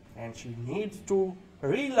 and she needs to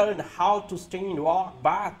relearn how to stand, walk,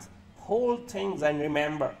 bath, hold things and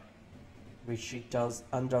remember, which she does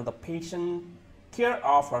under the patient care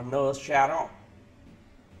of her nurse Sharon.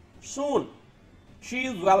 Soon, she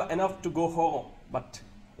is well enough to go home, but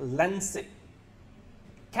Lindsay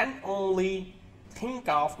can only think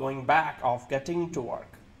of going back, of getting to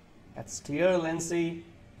work. It's clear Lindsay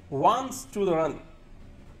wants to run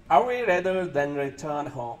away rather than return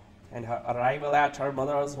home, and her arrival at her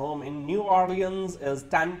mother's home in New Orleans is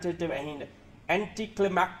tentative and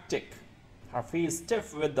anticlimactic. Her face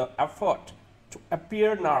stiff with the effort to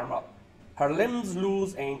appear normal, her limbs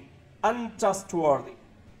loose and untrustworthy.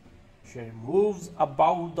 She moves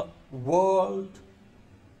about the world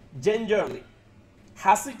gingerly,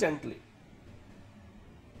 hesitantly.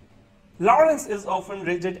 Lawrence is often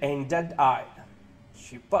rigid and dead-eyed.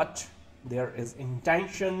 But there is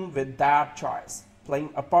intention with that choice, playing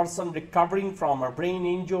a person recovering from a brain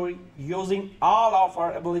injury, using all of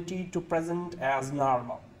her ability to present as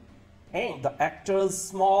normal. And the actor's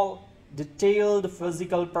small, detailed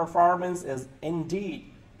physical performance is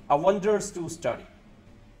indeed a wonder to study.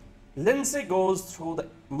 Lindsay goes through the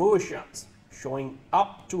motions, showing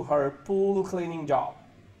up to her pool cleaning job,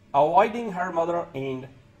 avoiding her mother and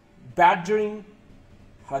badgering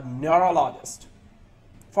her neurologist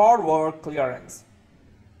for work clearance.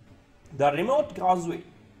 The remote Causeway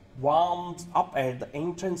warms up at the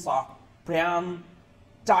entrance of Brian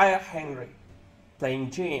Tyree, playing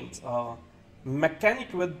James, a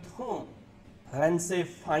mechanic with whom Lindsay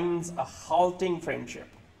finds a halting friendship.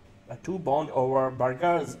 The two bond over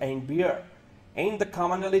burgers and beer and the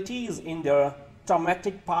commonalities in their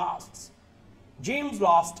traumatic pasts. James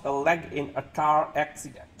lost a leg in a car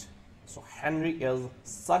accident, so Henry is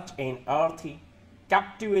such an earthy,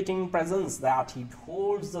 captivating presence that he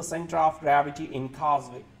holds the center of gravity in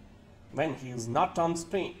Causeway. When he is not on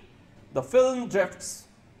screen, the film drifts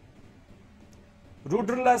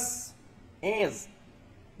rudderless as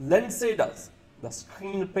Lindsay does. The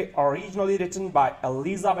screenplay, originally written by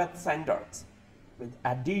Elizabeth Sanders, with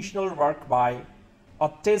additional work by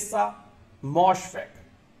Ottessa Moshfegh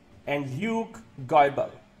and Luke Goebel,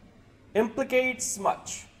 implicates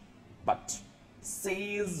much, but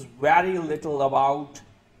says very little about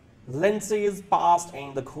Lindsay's past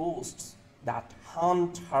and the ghosts that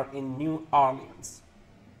haunt her in New Orleans.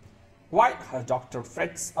 While her doctor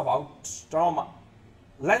frets about trauma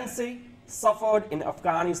Lindsay suffered in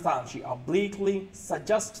Afghanistan, she obliquely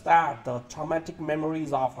suggests that the traumatic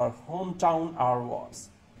memories of her hometown are worse.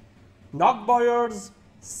 Neugebauer's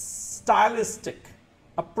stylistic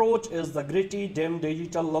approach is the gritty, dim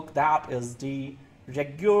digital look that is the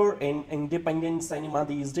regular in independent cinema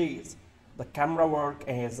these days. The camera work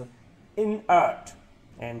is inert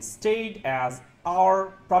and stayed as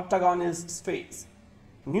our protagonist's face.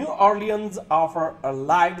 New Orleans offers a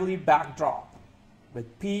lively backdrop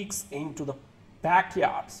with peeks into the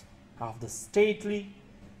backyards of the stately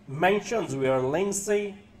mansions where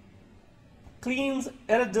Lindsay cleans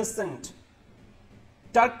iridescent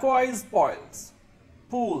turquoise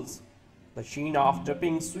pools. The sheen of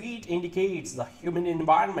dripping sweat indicates the humid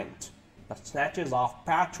environment, the snatches of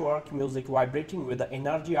patchwork music vibrating with the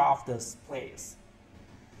energy of this place.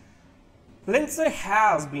 Lindsay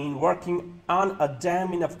has been working on a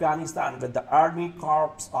dam in Afghanistan with the Army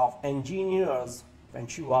Corps of Engineers when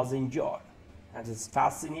she was injured. And it's a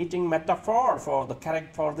fascinating metaphor for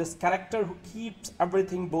this character who keeps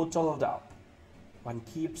everything bottled up. One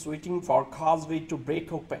keeps waiting for Causeway to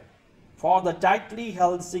break open, for the tightly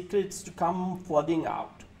held secrets to come flooding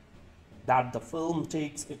out. That the film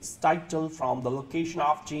takes its title from the location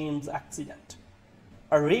of James' accident.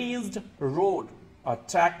 A raised road, a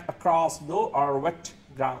track across low or wet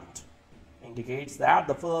ground, indicates that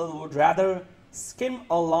the film would rather skim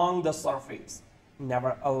along the surface,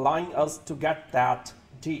 never allowing us to get that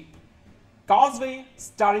deep. Causeway,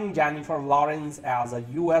 starring Jennifer Lawrence as a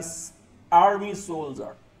U.S. Army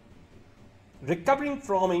soldier, recovering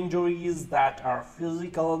from injuries that are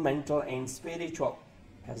physical, mental, and spiritual,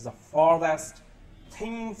 has the farthest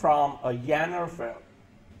thing from a Yanner film.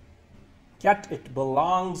 Yet it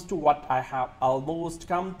belongs to what I have almost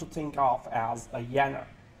come to think of as a Yanner,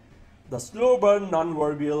 the slow burn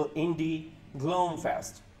non-verbal indie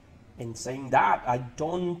gloomfest. In saying that, I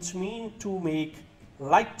don't mean to make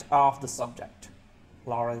light of the subject.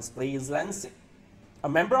 Lawrence plays Lindsay, a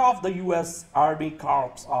member of the US Army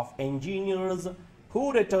Corps of Engineers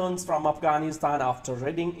who returns from Afghanistan after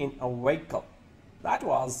riding in a vehicle that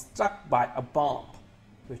was struck by a bomb,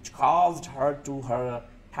 which caused her to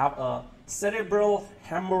have a cerebral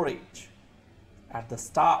hemorrhage. At the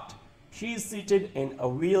start, she is seated in a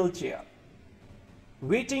wheelchair,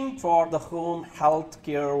 waiting for the home health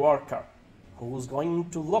care worker who's going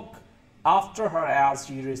to look after her as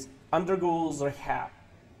she undergoes rehab.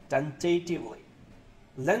 Tentatively,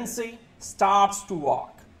 Lindsay starts to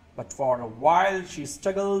walk, but for a while she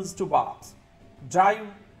struggles to walk, drive,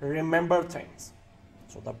 remember things.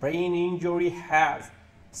 So the brain injury has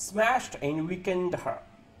smashed and weakened her.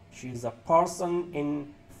 She is a person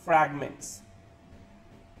in fragments.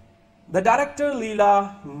 The director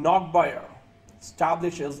Lila Neugebauer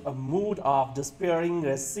establishes a mood of despairing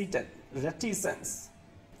reticence,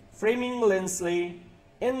 framing Lindsay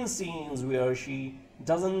in scenes where she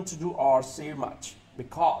doesn't do or say much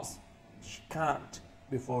because she can't.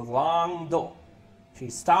 Before long, though, she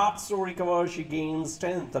starts to recover, she gains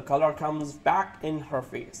strength, the color comes back in her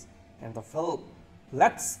face, and the film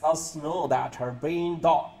lets us know that her brain,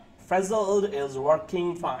 though frazzled, is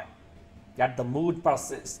working fine. Yet the mood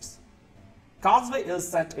persists. Causeway is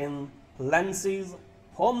set in Lindsay's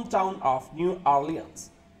hometown of New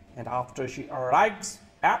Orleans, and after she arrives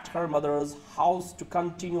at her mother's house to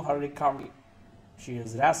continue her recovery, she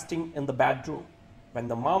is resting in the bedroom when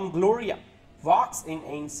the mom, Gloria, walks in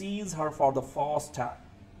and sees her for the first time.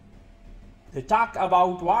 They talk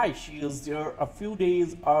about why she is there a few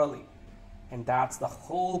days early, and that's the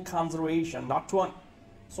whole conversation, not one.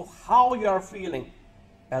 So how you are feeling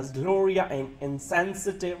as Gloria, an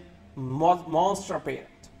insensitive monster parent?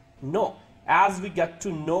 No, as we get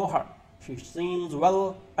to know her, she seems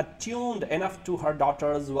well attuned enough to her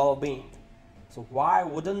daughter's well-being. So why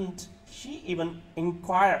wouldn't she even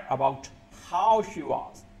inquire about how she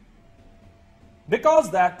was?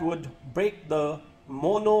 Because that would break the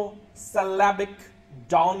monosyllabic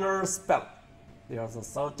downer spell. There's a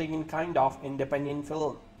certain kind of independent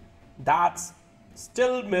film that's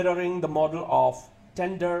still mirroring the model of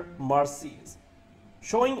tender mercies,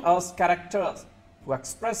 showing us characters who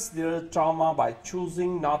express their trauma by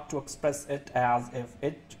choosing not to express it as if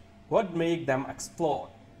it would make them explode.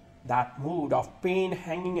 That mood of pain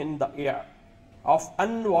hanging in the air, of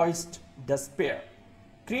unvoiced despair,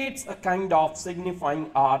 creates a kind of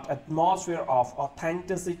signifying art atmosphere of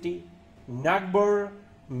authenticity, Neugebauer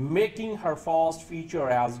making her first feature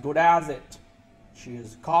as good as it. She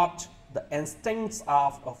has got the instincts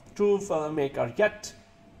of a true filmmaker, yet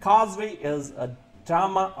Causeway is a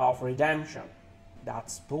drama of redemption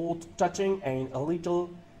that's both touching and a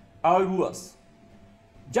little arduous.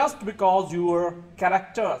 Just because your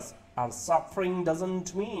characters are suffering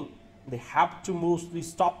doesn't mean they have to mostly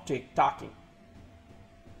stop talking.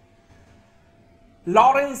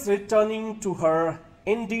 Lawrence returning to her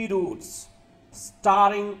indie roots,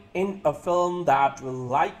 starring in a film that will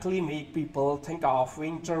likely make people think of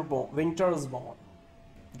Winter's Bone,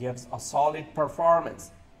 gives a solid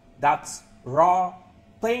performance that's raw,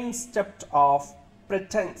 plain stripped of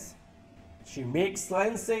pretense. She makes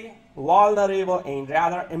Lindsay vulnerable and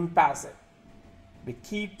rather impassive. We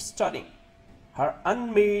keep studying her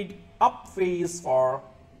unmade up face for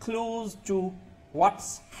clues to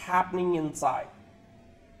what's happening inside.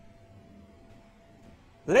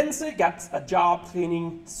 Lindsay gets a job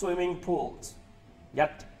cleaning swimming pools,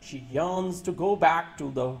 yet she yearns to go back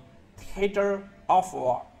to the theater of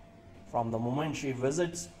war from the moment she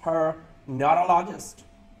visits her neurologist,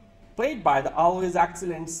 played by the always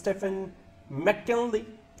excellent Stephen McKinley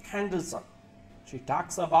Henderson. She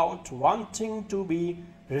talks about wanting to be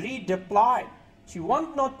redeployed. She was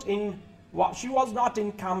not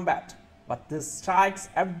in combat, but this strikes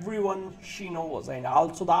everyone she knows and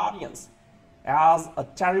also the audience as a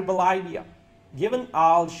terrible idea, given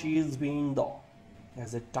all she is being though.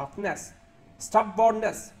 Is it toughness,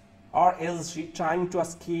 stubbornness, or is she trying to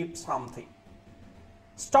escape something?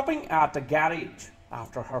 Stopping at a garage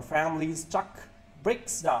after her family's truck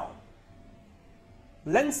breaks down,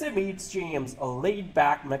 Lindsay meets James, a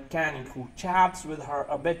laid-back mechanic who chats with her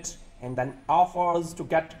a bit and then offers to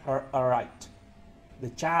get her a ride. They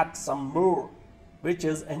chat some more, which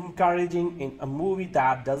is encouraging in a movie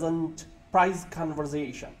that doesn't prize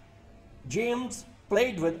conversation. James,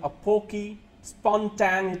 played with a pokey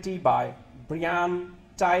spontaneity by Brian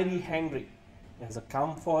Tyree Henry is a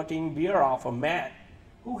comforting beer of a man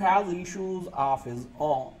who has issues of his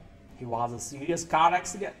own. He was a serious car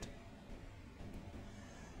accident.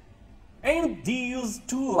 And these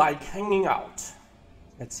two like hanging out.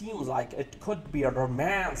 It seems like it could be a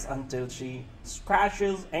romance until she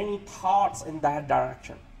scratches any thoughts in that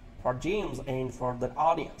direction for James and for the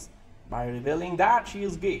audience by revealing that she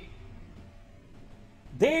is gay.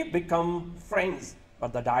 They become friends,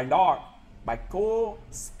 but the dialogue by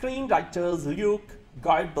co-screenwriters Luke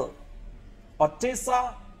Goebel,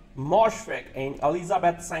 Ottessa Moshfegh and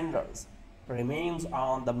Elizabeth Sanders remains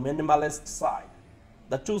on the minimalist side.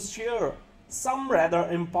 The two share some rather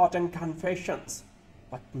important confessions,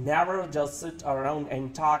 but never just sit around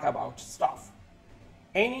and talk about stuff.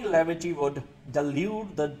 Any levity would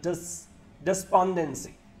dilute the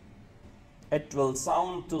despondency. It will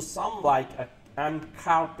sound to some like an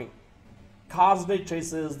carping. Causeway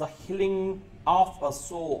traces the healing of a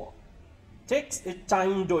soul, takes its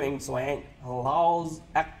time doing so, and allows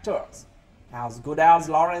actors as good as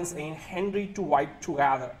Lawrence and Henry to work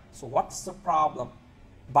together. So what's the problem?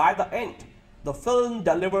 By the end, the film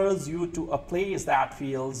delivers you to a place that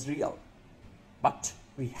feels real. But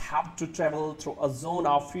we have to travel through a zone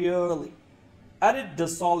of fairly arid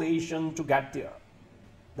desolation to get there.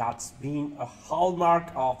 That's been a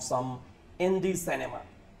hallmark of some indie cinema,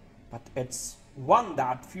 but it's one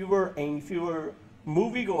that fewer and fewer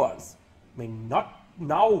moviegoers may not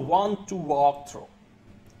now want to walk through.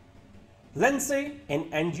 Lindsay, an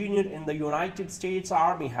engineer in the United States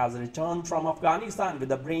Army, has returned from Afghanistan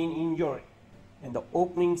with a brain injury. In the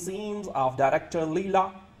opening scenes of director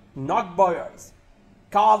Lila Neugebauer's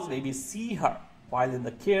Causeway, we see her while in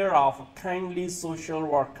the care of a kindly social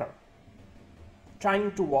worker,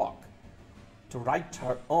 trying to walk, to write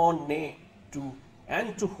her own name,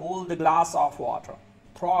 and to hold a glass of water.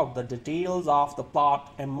 Throughout, the details of the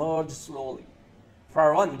plot emerge slowly.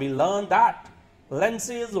 For one, we learn that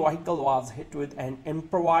Lindsay's vehicle was hit with an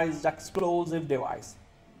improvised explosive device,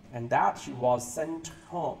 and that she was sent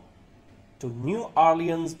home to New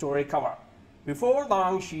Orleans to recover. Before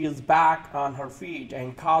long, she is back on her feet,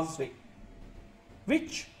 and Causeway,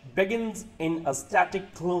 which begins in a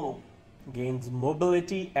static gloom, gains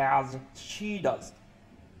mobility as she does,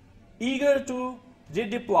 eager to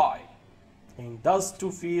redeploy and thus to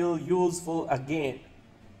feel useful again.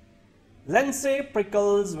 Lindsay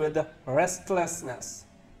prickles with restlessness,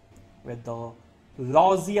 with the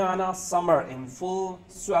Louisiana summer in full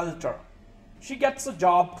swelter. She gets a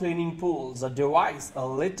job cleaning pools, a device a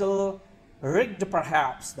little rigged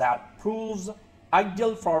perhaps that proves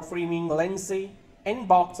ideal for framing Lindsay in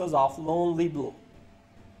boxes of lonely blue.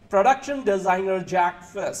 Production designer Jack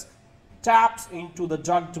Fisk taps into the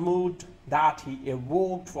drugged mood that he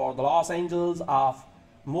evoked for the Los Angeles of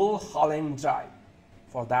Mulholland Drive.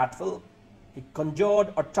 For that film, he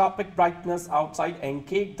conjured a tropic brightness outside and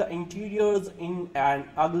caked the interiors in an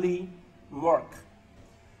ugly murk.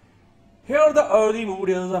 Here the early mood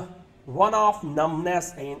is one of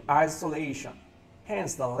numbness and isolation,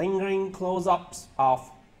 hence the lingering close-ups of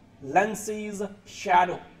Lindsay's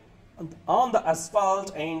shadow on the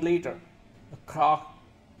asphalt and later the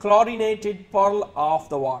chlorinated pearl of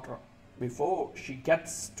the water before she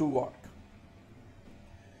gets to work.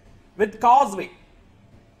 With Causeway,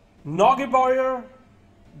 Neugebauer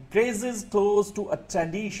grazes close to a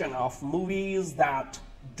tradition of movies that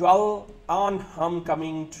dwell on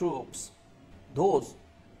homecoming troops, those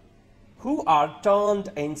who are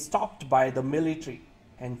turned and stopped by the military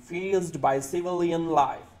and faced by civilian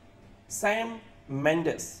life. Sam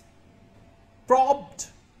Mendes probed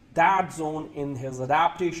that zone in his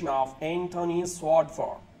adaptation of Anthony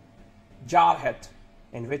Swordford, Jarhead,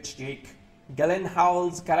 in which Jake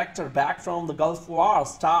Gyllenhaal's character back from the Gulf War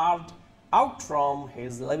stared out from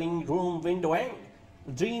his living room window and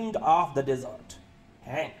dreamed of the desert.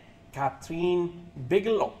 And Catherine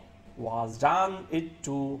Bigelow was done it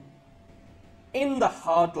too in The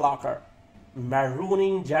Hurt Locker,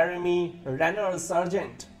 marooning Jeremy Renner's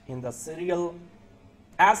sergeant in the serial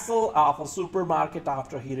assault of a supermarket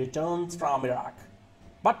after he returns from Iraq.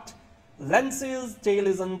 But Lindsay's tale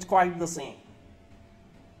isn't quite the same.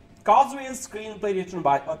 Causeway's screenplay, written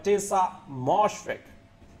by Ottessa Moshfegh,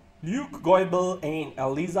 Luke Goebel and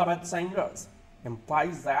Elizabeth Sanders,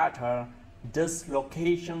 implies that her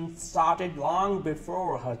dislocation started long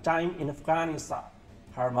before her time in Afghanistan.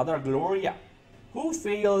 Her mother Gloria, who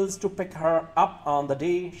fails to pick her up on the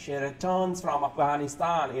day she returns from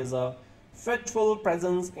Afghanistan, is a fitful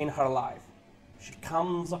presence in her life. She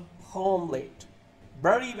comes home late,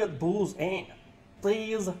 buried with booze, and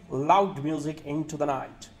plays loud music into the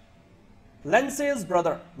night. Lindsay's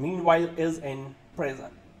brother, meanwhile, is in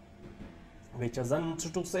prison. Which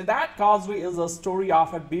isn't to say that Causeway is a story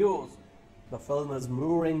of abuse. The film is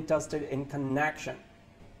more interested in connection,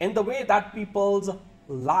 in the way that people's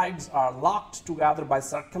lives are locked together by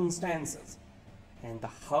circumstances, and the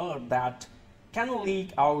hurt that can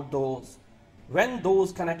leak out when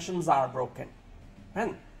those connections are broken.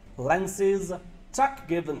 When Lindsay's truck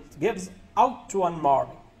gives out to one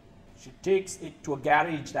morning, she takes it to a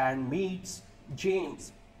garage and meets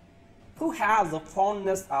James, who has a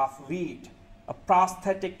fondness of weed, a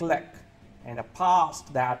prosthetic leg, and a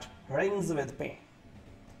past that rings with pain.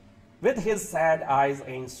 With his sad eyes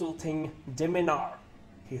and soothing demeanor,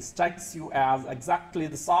 he strikes you as exactly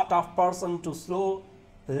the sort of person to slow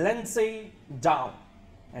Lindsay down,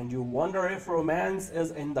 and you wonder if romance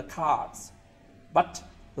is in the cards. But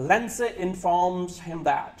Lindsay informs him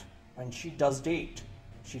that when she does date,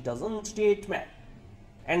 she doesn't date men.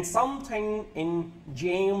 And something in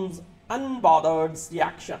James' unbothered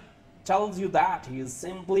reaction tells you that he is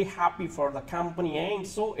simply happy for the company, and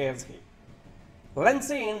so is he.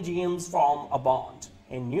 Lindsay and James form a bond,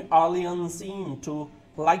 and New Orleans seems to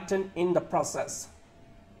lighten in the process.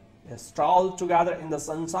 They stroll together in the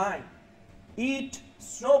sunshine, eat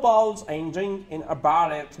snowballs, and drink in a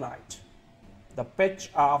bar at night. The pitch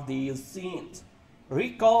of these scenes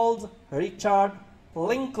recalls Richard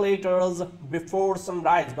Linklater's Before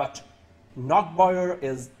Sunrise, but Neugebauer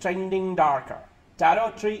is trending darker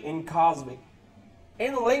territory in Causeway.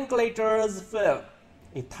 In Linklater's film,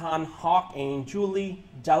 Ethan Hawke and Julie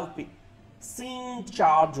Delpy seem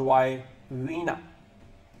charged by Vienna,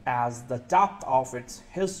 as the depth of its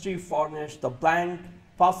history furnished the blank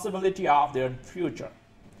possibility of their future.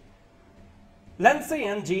 Lindsay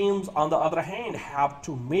and James, on the other hand, have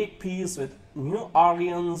to make peace with New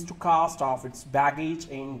Orleans to cast off its baggage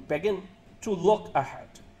and begin to look ahead.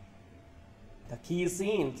 The key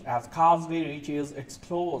scenes as Causeway reaches its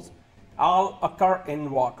close all occur in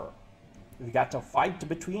water. We get a fight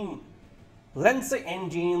between Lindsay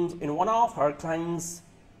and James in one of her client's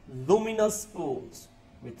luminous pools,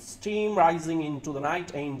 with steam rising into the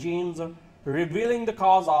night and James revealing the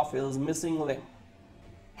cause of his missing limb.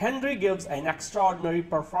 Henry gives an extraordinary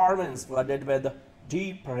performance flooded with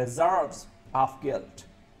deep reserves of guilt,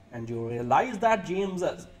 and you realize that James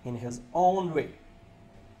is, in his own way,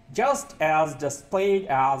 just as displayed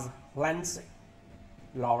as Lindsay.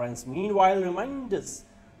 Lawrence, meanwhile,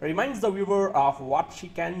 reminds the viewer of what she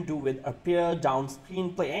can do with a pared-down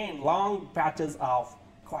screenplay and long patches of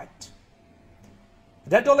quiet.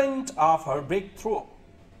 Redolent of her breakthrough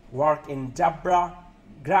work in Deborah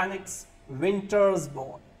Granick's Winter's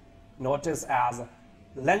Bone, notice as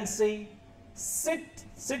Lindsay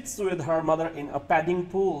sits with her mother in a padding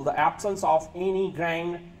pool, the absence of any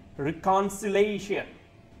grand reconciliation.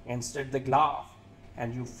 Instead, they laugh,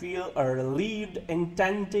 and you feel a relieved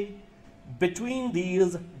entente between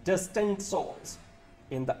these distant souls.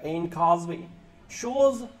 In the end, Causeway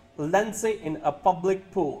shows Lindsay in a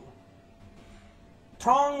public pool,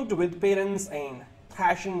 thronged with parents and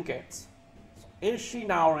thrashing kids. So is she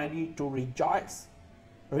now ready to rejoin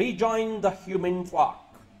the human flock?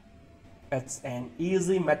 It's an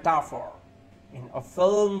easy metaphor in a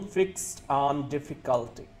film fixed on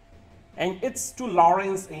difficulty. And it's to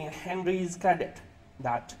Lawrence and Henry's credit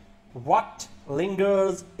that what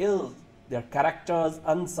lingers is their characters'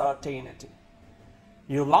 uncertainty.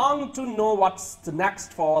 You long to know what's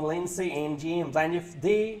next for Lindsay and James, and if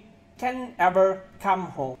they can ever come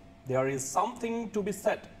home. There is something to be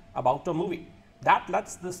said about a movie that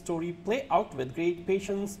lets the story play out with great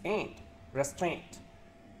patience and restraint.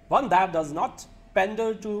 One that does not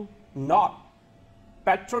pander to nor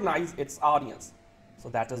patronize its audience. So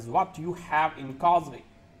that is what you have in Causeway.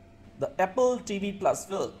 The Apple TV Plus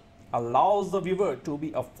film allows the viewer to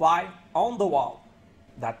be a fly on the wall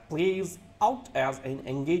that plays out as an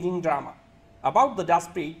engaging drama about the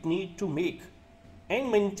desperate need to make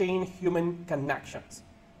and maintain human connections.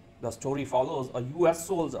 The story follows a US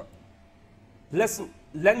soldier,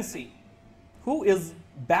 Lindsay, who is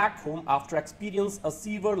back home after experiencing a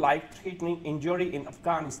severe life-threatening injury in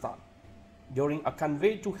Afghanistan. During a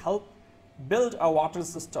convoy to help build a water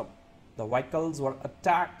system, the vehicles were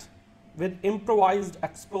attacked with improvised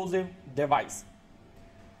explosive device.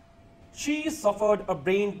 She suffered a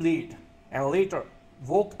brain bleed and later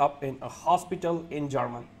woke up in a hospital in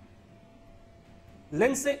Germany.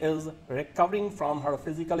 Lindsay is recovering from her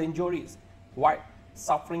physical injuries while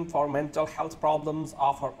suffering from mental health problems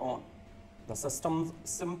of her own. The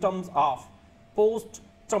symptoms of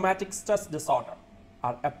post-traumatic stress disorder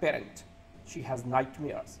are apparent. She has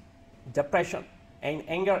nightmares, depression, and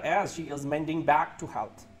anger as she is mending back to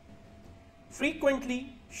health.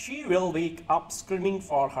 Frequently, she will wake up screaming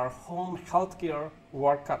for her home healthcare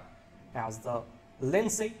worker as the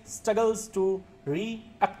Lindsay struggles to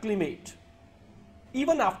reacclimate.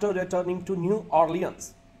 Even after returning to New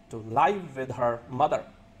Orleans to live with her mother,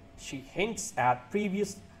 she hints at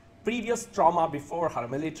previous trauma before her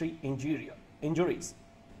military injuries.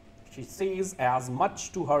 She says as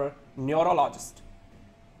much to her neurologist,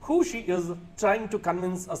 who she is trying to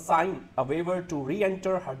convince to sign a waiver to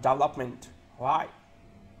re-enter her development. Why?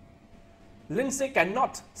 Lindsay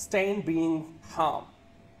cannot stand being harmed.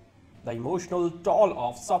 The emotional toll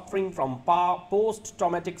of suffering from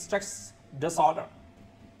post-traumatic stress disorder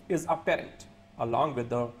is apparent, along with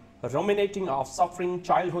the ruminating of suffering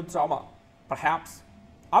childhood trauma, perhaps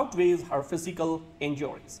outweighs her physical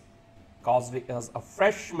injuries. Causeway is a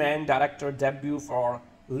freshman director debut for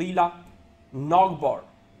Lila Neugebauer,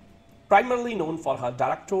 primarily known for her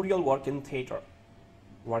directorial work in theatre,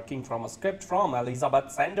 working from a script from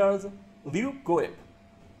Elizabeth Sanders, Luke Goebel,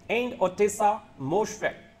 and Ottessa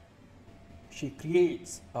Moshfegh. She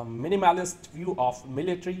creates a minimalist view of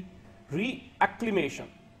military reacclimation,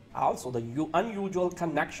 also the unusual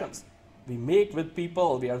connections we make with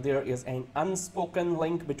people where there is an unspoken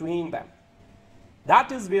link between them.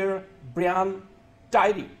 That is where Brian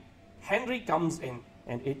Tyree Henry comes in,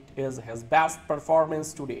 and it is his best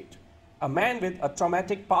performance to date. A man with a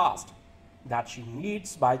traumatic past that she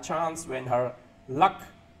meets by chance when her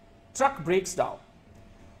truck breaks down.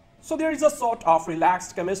 So there is a sort of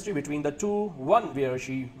relaxed chemistry between the two, one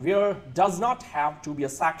where does not have to be a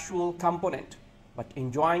sexual component, but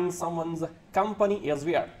enjoying someone's company is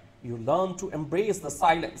where you learn to embrace the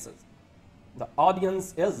silences. The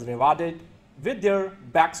audience is rewarded with their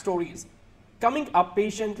backstories, coming up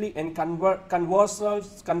patiently in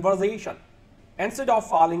conversation, instead of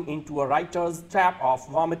falling into a writer's trap of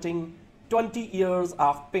vomiting 20 years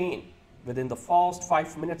of pain within the first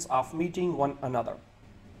 5 minutes of meeting one another.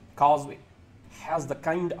 Causeway has the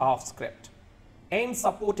kind of script and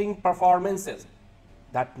supporting performances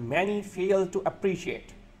that many fail to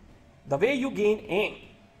appreciate. The way you gain an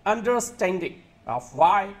understanding of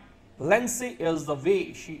why Lindsay is the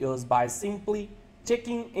way she is by simply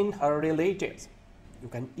checking in her relatives. You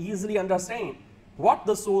can easily understand what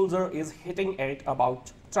the soldier is hitting at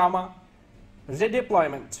about trauma,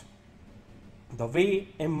 redeployment, the way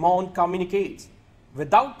a mom communicates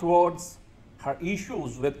without words, her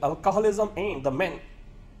issues with alcoholism and the men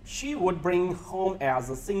she would bring home as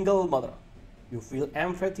a single mother. You feel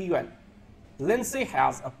empathy when Lindsay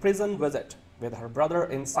has a prison visit with her brother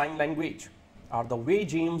in sign language, or the way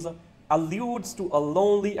James alludes to a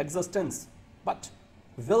lonely existence but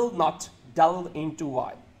will not delve into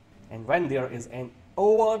why, and when there is an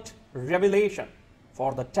overt revelation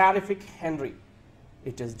for the terrific Henry,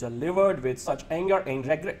 it is delivered with such anger and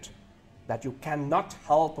regret that you cannot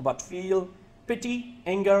help but feel pity,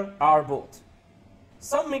 anger, or both.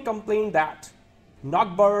 Some may complain that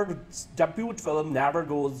Neugebauer's debut film never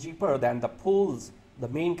goes deeper than the pools the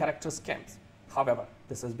main character skims. However,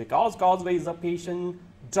 this is because Causeway is a patient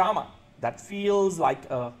drama that feels like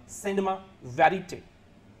a cinema verite.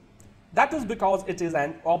 That is because it is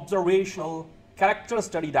an observational character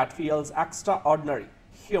study that feels extraordinary,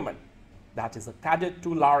 human. That is a credit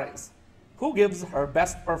to Lawrence, who gives her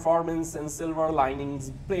best performance in Silver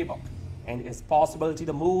Linings Playbook and is possibly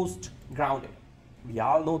the most grounded. We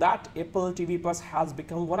all know that Apple TV Plus has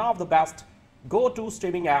become one of the best go-to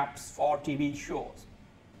streaming apps for TV shows,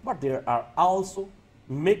 but they are also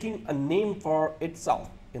making a name for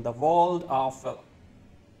itself in the world of film.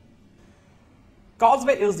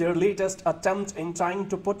 Causeway is their latest attempt in trying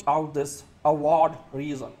to put out this award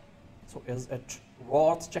reason. So is it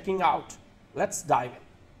worth checking out? Let's dive in.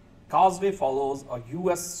 Causeway follows a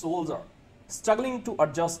US soldier struggling to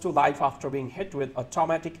adjust to life after being hit with a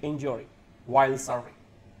traumatic injury while serving.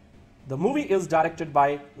 The movie is directed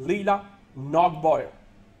by Lila Neugebauer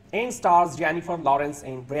and stars Jennifer Lawrence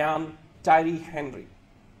and Brian Tyree Henry.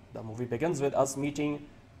 The movie begins with us meeting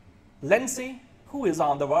Lindsay, who is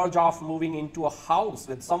on the verge of moving into a house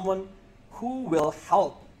with someone who will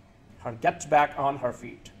help her get back on her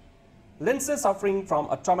feet. Lindsay, suffering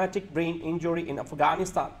from a traumatic brain injury in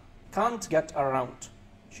Afghanistan, can't get around.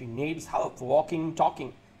 She needs help walking,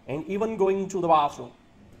 talking, and even going to the bathroom.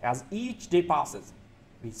 As each day passes,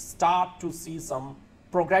 we start to see some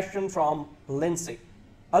progression from Lindsay,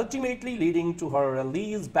 ultimately leading to her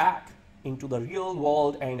release back into the real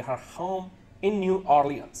world and her home in New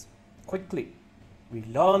Orleans. Quickly, we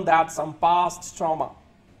learn that some past trauma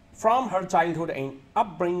from her childhood and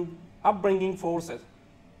upbringing forces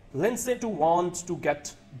Lindsay to want to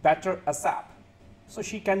get better ASAP so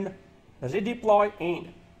she can redeploy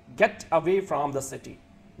and get away from the city.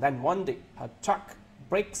 Then one day, her truck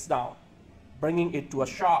breaks down, bringing it to a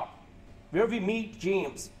shop where we meet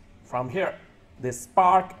James. From here, they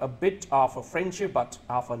spark a bit of a friendship, but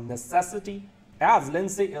of a necessity, as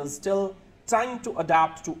Lindsay is still trying to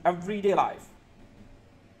adapt to everyday life.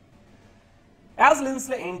 As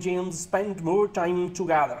Lindsay and James spend more time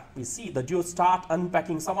together, we see the duo start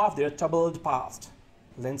unpacking some of their troubled past.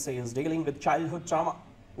 Lindsay is dealing with childhood trauma,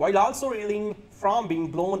 while also reeling from being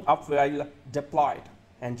blown up while deployed,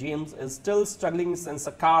 and James is still struggling since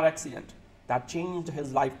a car accident that changed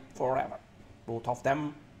his life forever. Both of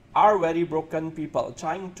them are very broken people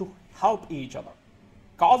trying to help each other.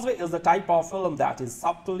 Causeway is the type of film that is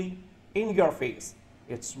subtly in your face.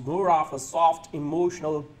 It's more of a soft,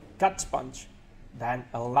 emotional gut punch than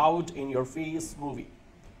a loud in-your-face movie.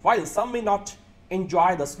 While some may not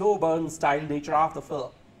enjoy the slow burn style nature of the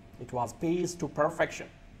film, it was paced to perfection,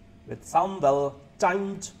 with some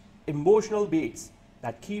well-timed emotional beats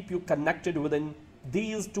that keep you connected within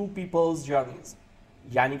these two people's journeys.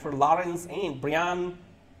 Jennifer Lawrence and Brian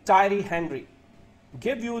Tyree Henry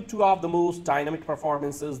give you two of the most dynamic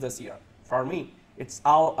performances this year. For me, it's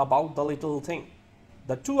all about the little thing.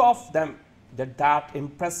 The two of them that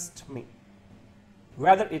impressed me.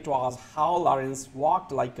 Whether it was how Lawrence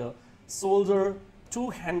walked like a soldier to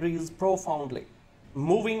Henry's profoundly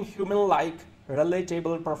moving, human-like,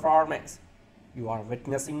 relatable performance. You are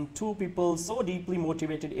witnessing two people so deeply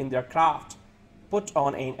motivated in their craft, put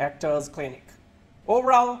on an actor's clinic.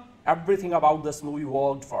 Overall, everything about this movie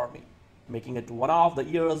worked for me, making it one of the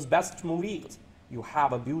year's best movies. You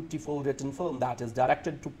have a beautiful written film that is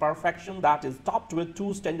directed to perfection, that is topped with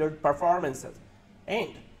two standard performances, and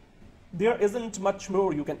there isn't much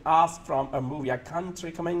more you can ask from a movie. I can't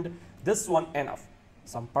recommend this one enough.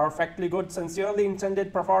 Some perfectly good, sincerely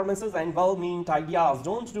intended performances and well-meant ideas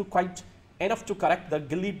don't do quite enough to correct the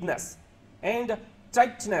glibness and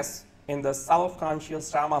tightness in the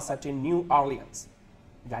self-conscious drama set in New Orleans.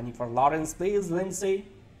 Jennifer Lawrence plays Lindsay,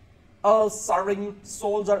 a serving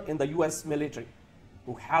soldier in the US military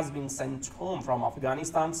who has been sent home from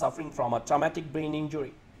Afghanistan suffering from a traumatic brain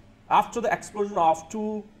injury after the explosion of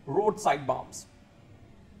two roadside bombs.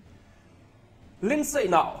 Lindsay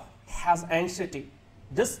now has anxiety,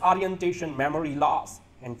 disorientation, memory loss,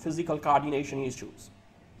 and physical coordination issues.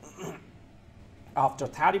 After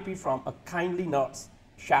therapy from a kindly nurse,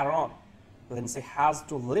 Sharon, Lindsay has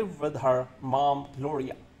to live with her mom,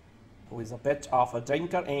 Gloria, who is a bit of a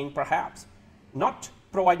drinker and perhaps not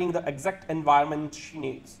providing the exact environment she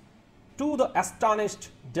needs. To the astonished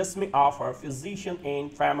dismay of her physician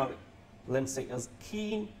and family, Lindsay is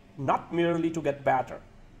keen not merely to get better,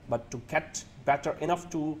 but to get better enough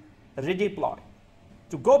to redeploy,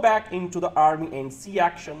 to go back into the army and see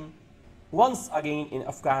action once again in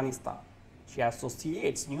Afghanistan. She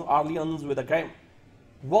associates New Orleans with a grim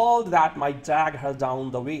world that might drag her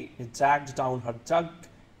down the way it dragged down her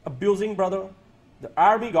drug-abusing brother. The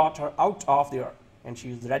army got her out of there, and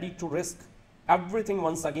she is ready to risk everything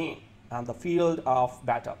once again on the field of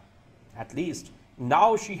battle. At least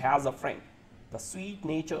now she has a friend, the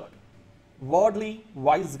sweet-natured, worldly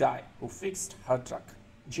wise guy who fixed her truck,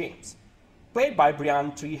 James, played by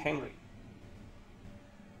Brian Tyree Henry.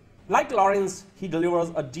 Like Lawrence, he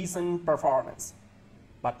delivers a decent performance,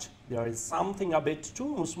 but there is something a bit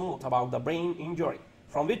too smooth about the brain injury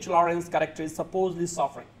from which Lawrence's character is supposedly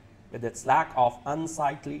suffering, with its lack of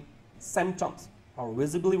unsightly symptoms or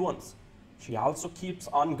visibly wounds. She also keeps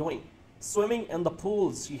on going, swimming in the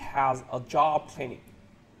pools she has a job cleaning.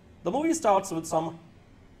 The movie starts with some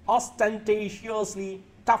ostentatiously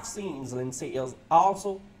tough scenes. Lindsay is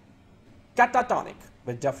also catatonic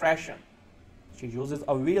with depression. She uses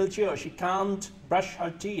a wheelchair, she can't brush her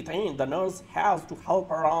teeth, and the nurse has to help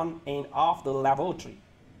her on and off the lavatory.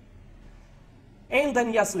 And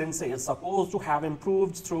then yes, Lindsay is supposed to have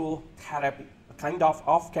improved through therapy, a kind of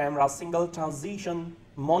off-camera single transition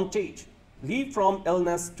montage, leap from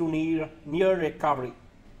illness to near recovery.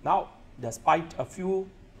 Now, despite a few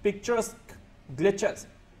picturesque glitches,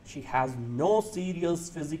 she has no serious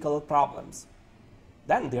physical problems.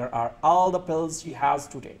 Then there are all the pills she has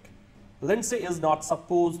to take. Lindsay is not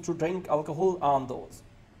supposed to drink alcohol on those,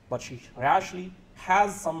 but she rashly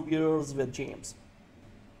has some beers with James.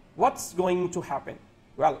 What's going to happen?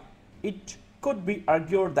 Well, it could be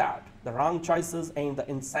argued that the wrong choices and the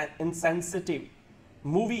insensitive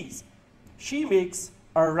movies she makes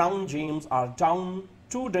around James are down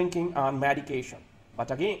to drinking on medication.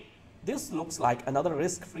 But again, this looks like another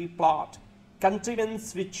risk-free plot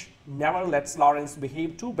contrivance which never lets Lawrence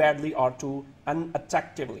behave too badly or too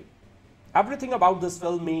unattractively. Everything about this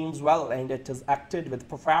film means well, and it is acted with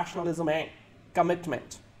professionalism and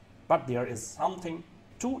commitment. but there is something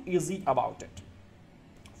too easy about it.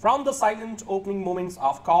 From the silent opening moments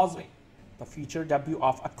of Causeway, the feature debut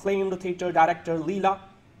of acclaimed theatre director Lila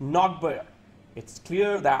Neugebauer, it's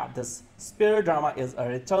clear that this spear drama is a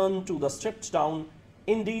return to the stripped-down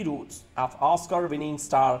indie roots of Oscar-winning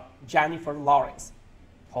star Jennifer Lawrence,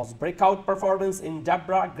 whose breakout performance in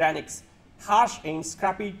Deborah Granick's harsh and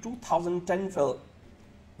scrappy 2010 film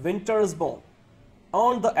Winter's Bone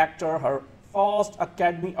earned the actor her first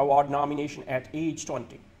Academy Award nomination at age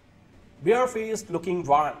 20. Bare-faced, looking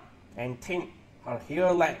wan and thin, her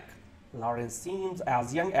hair lank, Lawrence seems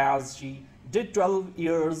as young as she did 12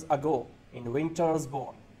 years ago in Winter's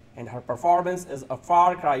Bone, and her performance is a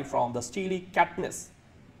far cry from the steely Katniss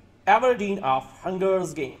Everdeen of Hunger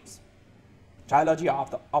Games trilogy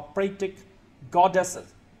of the operatic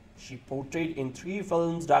goddesses she portrayed in 3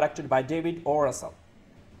 films directed by David O. Russell.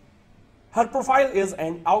 Her profile is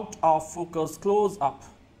an out-of-focus close-up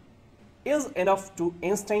is enough to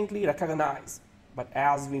instantly recognize, but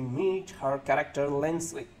as we meet her character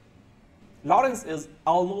Lindsay, Lawrence is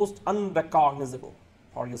almost unrecognizable.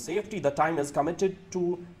 For your safety, the time is committed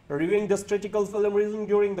to reviewing this critical film releasing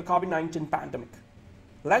during the COVID-19 pandemic.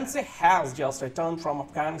 Lindsay has just returned from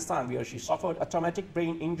Afghanistan, where she suffered a traumatic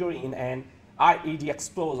brain injury in an IED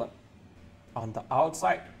explosion. On the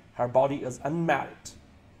outside, her body is unmarried.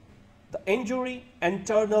 The injury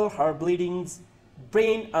internal, her bleedings,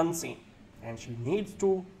 brain unseen, and she needs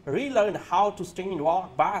to relearn how to stand,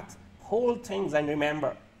 walk, bath, hold things and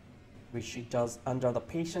remember, which she does under the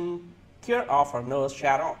patient care of her nurse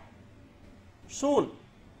Sharon. Soon,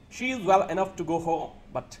 she is well enough to go home,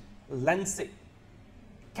 but Lindsay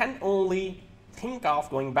can only think of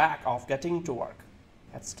going back, of getting to work.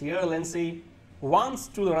 It's clear Lindsay wants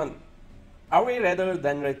to run away rather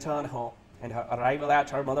than return home, and her arrival at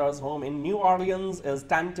her mother's home in New Orleans is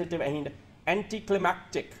tentative and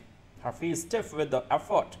anticlimactic. Her face stiff with the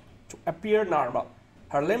effort to appear normal,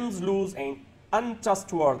 her limbs loose and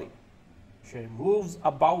untrustworthy. She moves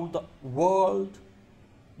about the world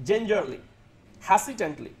gingerly,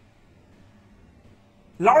 hesitantly.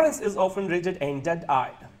 Lawrence is often rigid and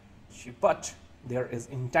dead-eyed, but there is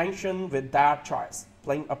intention with that choice,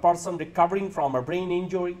 playing a person recovering from a brain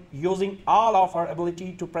injury, using all of her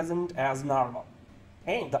ability to present as normal.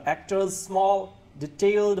 And the actor's small,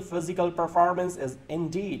 detailed physical performance is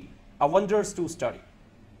indeed a wonder to study.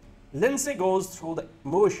 Lindsay goes through the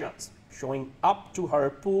motions, showing up to her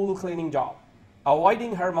pool cleaning job,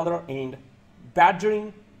 avoiding her mother and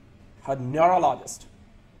badgering her neurologist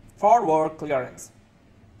for work clearance.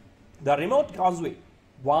 The remote Causeway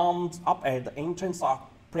warms up at the entrance of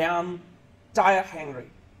Brian Tyree Henry,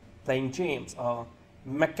 playing James, a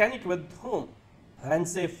mechanic with whom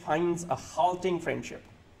Lindsay finds a halting friendship.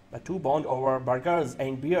 The two bond over burgers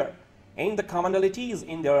and beer and the commonalities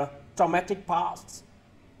in their traumatic pasts.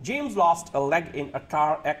 James lost a leg in a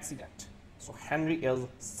car accident, so Henry is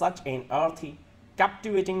such an earthy,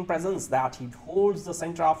 captivating presence that he holds the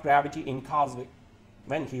center of gravity in Causeway.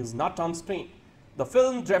 When he is not on screen, the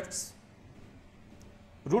film drifts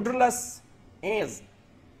rudderless as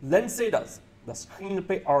Lindsay does. The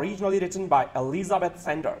screenplay, originally written by Elizabeth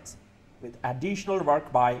Sanders, with additional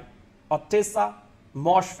work by Ottessa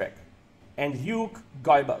Moshfegh and Hugh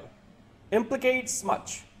Goebel, implicates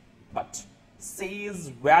much, but says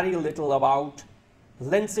very little about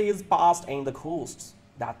Lindsay's past and the ghosts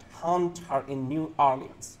that haunt her in New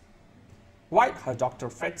Orleans. While her doctor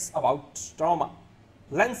frets about trauma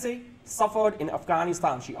Lindsay suffered in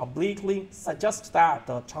Afghanistan, she obliquely suggests that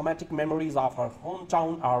the traumatic memories of her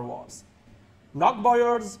hometown are worse.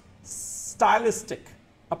 Neugebauer's stylistic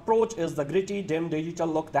approach is the gritty, dim digital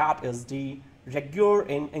look that is the regular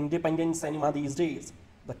in independent cinema these days.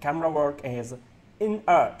 The camera work is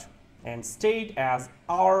inert and stayed as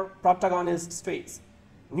our protagonist's face.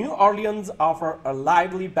 New Orleans offers a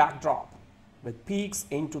lively backdrop with peeks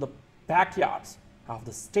into the backyards of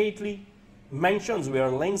the stately mansions where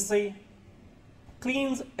Lindsay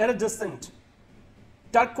cleans iridescent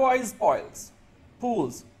turquoise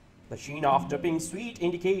pools. The sheen of dripping sweat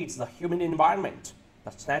indicates the humid environment,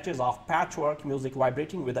 the snatches of patchwork music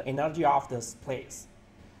vibrating with the energy of this place.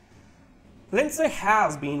 Lindsay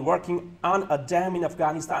has been working on a dam in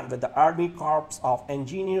Afghanistan with the Army Corps of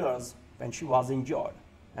Engineers when she was injured.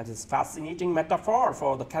 And this fascinating metaphor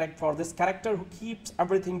for this character who keeps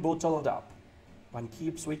everything bottled up. One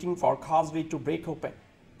keeps waiting for Causeway to break open,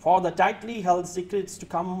 for the tightly held secrets to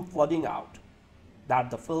come flooding out.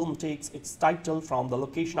 That the film takes its title from the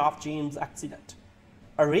location of James' accident.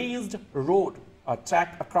 A raised road, a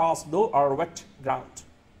track across low or wet ground,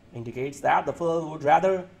 indicates that the film would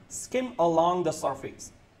rather skim along the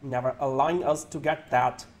surface, never allowing us to get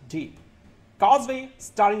that deep. Causeway,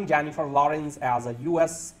 starring Jennifer Lawrence as a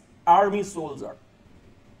US Army soldier,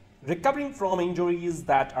 recovering from injuries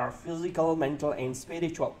that are physical, mental, and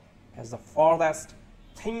spiritual, is the farthest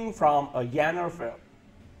thing from a genre film.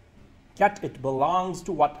 Yet it belongs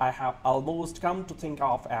to what I have almost come to think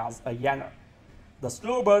of as a genre, the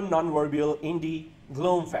slow burn non-verbal indie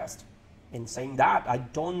gloomfest. In saying that, I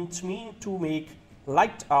don't mean to make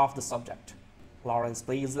light of the subject. Lawrence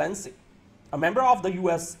plays Lindsay, a member of the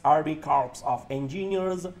US Army Corps of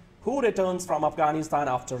Engineers who returns from Afghanistan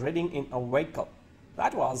after riding in a vehicle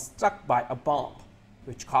that was struck by a bomb,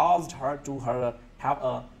 which caused her to have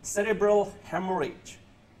a cerebral hemorrhage.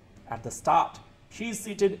 At the start, she is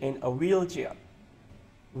seated in a wheelchair,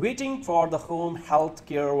 waiting for the home health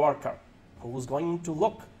care worker who's going to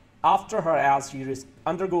look after her as she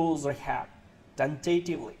undergoes rehab.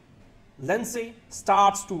 Tentatively, Lindsay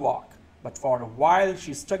starts to walk, but for a while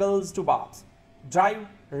she struggles to bath, drive,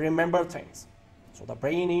 remember things. So the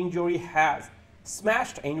brain injury has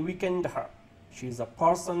smashed and weakened her. She is a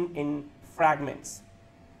person in fragments.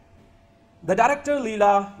 The director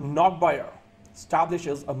Lila Neugebauer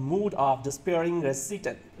establishes a mood of despairing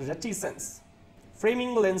reticence,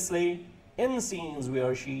 framing Lindsay in scenes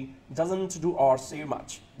where she doesn't do or say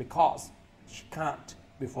much because she can't.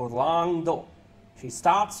 Before long, though, she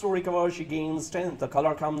starts to recover, she gains strength, the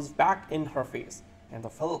color comes back in her face, and the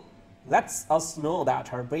film lets us know that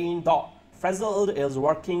her brain, though frazzled, is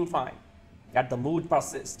working fine. Yet the mood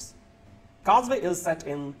persists. Causeway is set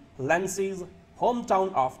in Lindsay's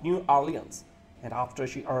hometown of New Orleans, and after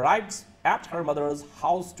she arrives at her mother's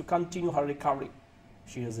house to continue her recovery,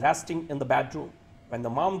 she is resting in the bedroom when the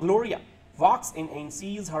mom, Gloria, walks in and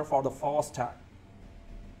sees her for the first time.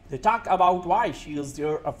 They talk about why she is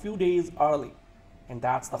there a few days early, and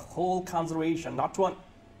that's the whole consideration, not one.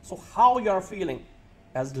 So how you are feeling?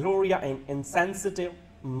 As Gloria an insensitive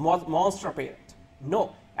monster parent?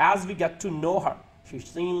 No, as we get to know her, she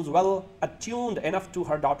seems well attuned enough to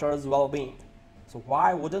her daughter's well-being. So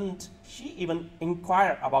why wouldn't she even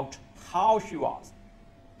inquire about how she was?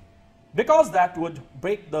 Because that would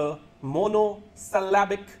break the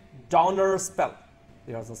monosyllabic downer spell.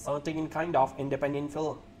 There's a certain kind of independent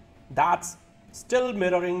film that's still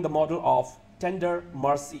mirroring the model of Tender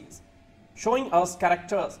Mercies, showing us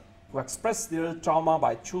characters who express their trauma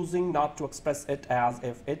by choosing not to express it as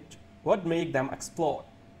if it would make them explode.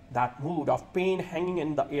 That mood of pain hanging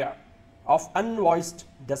in the air, of unvoiced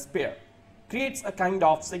despair, creates a kind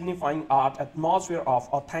of signifying art atmosphere of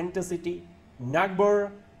authenticity,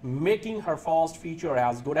 Neugebauer making her first feature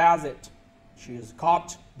as good as it. She has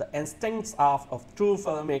got the instincts of a true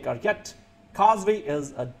filmmaker, yet Causeway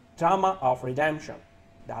is a drama of redemption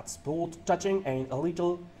that's both touching and a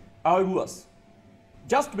little arduous.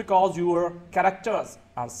 Just because your characters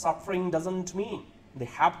are suffering doesn't mean they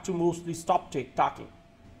have to mostly stop talking.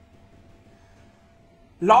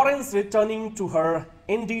 Lawrence returning to her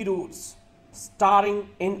indie roots, starring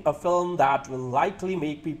in a film that will likely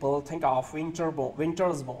make people think of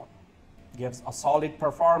Winter's Bone, gives a solid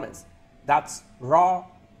performance that's raw,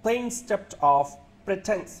 plain stripped of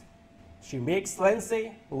pretense. She makes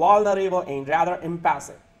Lindsay vulnerable and rather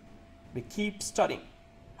impassive. We keep studying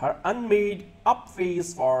her unmade up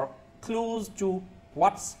face for clues to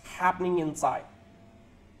what's happening inside.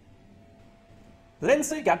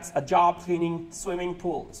 Lindsay gets a job cleaning swimming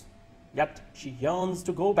pools, yet she yearns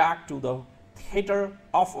to go back to the theater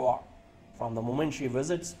of war from the moment she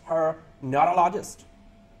visits her neurologist,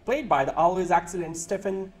 played by the always excellent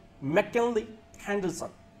Stephen McKinley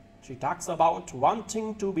Henderson. She talks about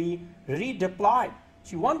wanting to be redeployed.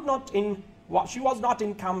 She was not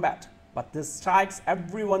in combat, but this strikes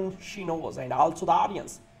everyone she knows and also the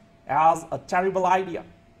audience as a terrible idea,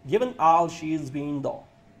 given all she is being though.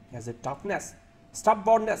 Is it toughness,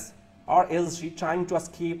 stubbornness, or is she trying to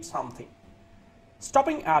escape something?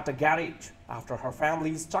 Stopping at a garage after her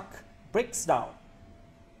family's truck breaks down,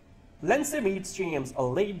 Lindsay meets James, a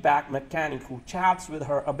laid-back mechanic who chats with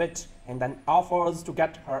her a bit and then offers to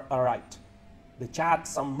get her a ride. They chat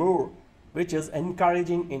some more, which is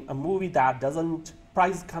encouraging in a movie that doesn't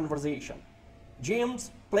prize conversation. James,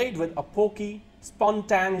 played with a pokey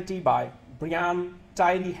spontaneity by Brian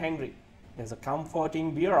Tyree Henry, is a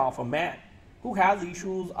comforting beer of a man who has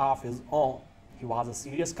issues of his own. He was a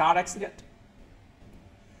serious car accident,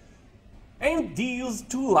 and these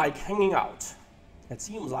two like hanging out. It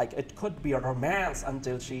seems like it could be a romance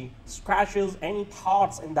until she scratches any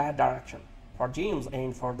thoughts in that direction for James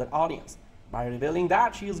and for the audience by revealing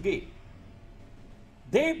that she is gay.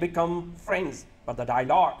 They become friends, but the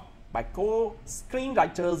dialogue by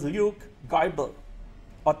co-screenwriters Luke Goebel,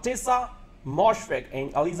 Ottessa Moshfegh,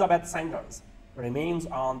 and Elizabeth Sanders remains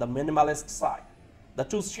on the minimalist side. The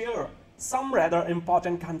two share some rather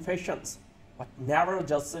important confessions, but never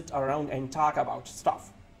just sit around and talk about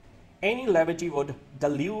stuff. Any levity would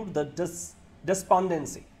dilute the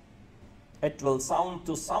despondency. It will sound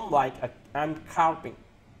to some like an carping.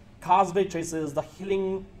 Causeway traces the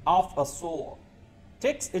healing of a soul,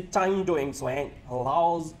 takes its time doing so, and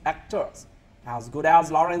allows actors as good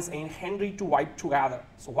as Lawrence and Henry to vibe together.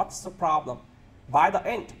 So what's the problem? By the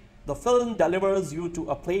end, the film delivers you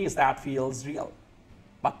to a place that feels real.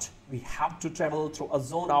 But we have to travel through a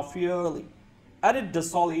zone of fairly arid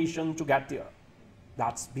desolation to get there.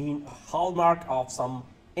 That's been a hallmark of some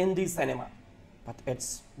indie cinema, but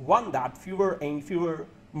it's one that fewer and fewer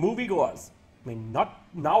moviegoers may not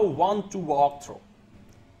now want to walk through.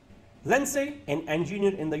 Lindsay, an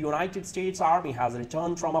engineer in the United States Army, has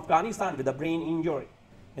returned from Afghanistan with a brain injury.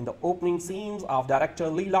 In the opening scenes of director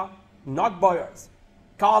Lila Neugebauer's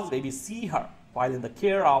Causeway, we see her while in the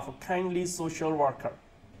care of a kindly social worker,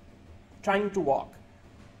 trying to walk,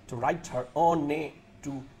 to write her own name,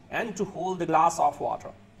 and to hold a glass of water.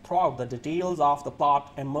 Throughout, the details of the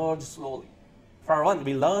plot emerge slowly. For one,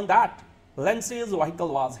 we learn that Lindsay's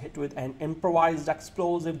vehicle was hit with an improvised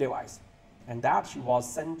explosive device, and that she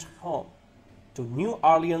was sent home to New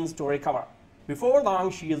Orleans to recover. Before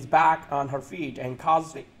long, she is back on her feet, and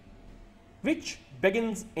Causeway, which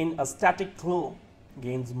begins in a static gloom,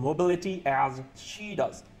 gains mobility as she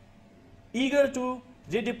does, eager to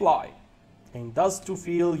redeploy and thus to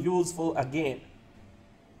feel useful again.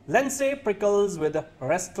 Lindsay prickles with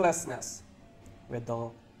restlessness. With the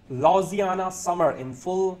Louisiana summer in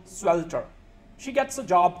full swelter, she gets a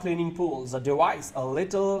job cleaning pools, a device a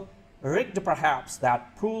little rigged perhaps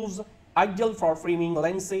that proves ideal for framing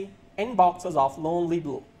Lindsay in boxes of lonely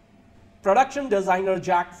blue. Production designer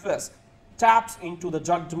Jack Fisk taps into the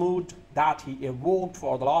drugged mood that he evoked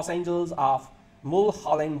for the Los Angeles of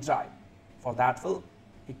Mulholland Drive. For that film,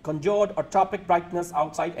 he conjured a tropic brightness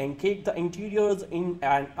outside and caked the interiors in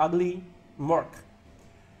an ugly murk.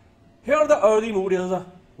 Here the early mood is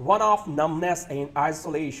one of numbness and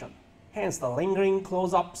isolation, hence the lingering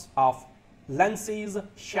close-ups of Lindsay's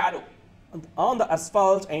shadow on the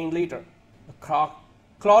asphalt and later the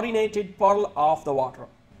chlorinated puddle of the water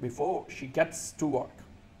before she gets to work.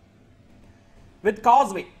 With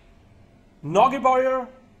Causeway, Neugebauer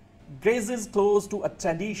grazes close to a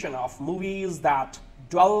tradition of movies that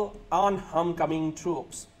dwell on homecoming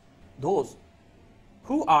troops, those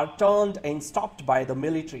who are turned and stopped by the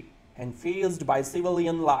military and faced by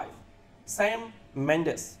civilian life. Sam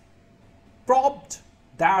Mendes probed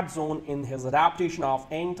that zone in his adaptation of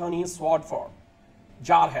Anthony Swordford,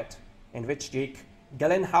 Jarhead, in which Jake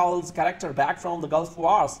Gyllenhaal's character back from the Gulf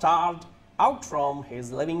War stared out from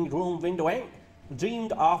his living room window and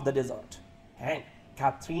dreamed of the desert. And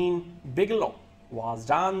Catherine Bigelow was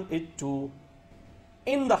done it too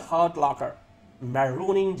in The Hurt Locker,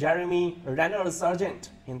 marooning Jeremy Renner's sergeant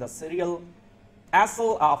in the serial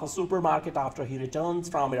assault of a supermarket after he returns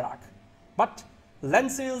from Iraq. But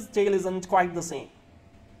Lindsay's tale isn't quite the same.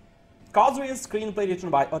 Causeway's screenplay, written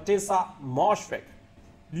by Ottessa Moshfegh,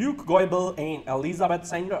 Luke Goebel and Elizabeth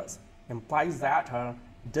Sanders, implies that her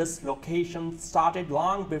dislocation started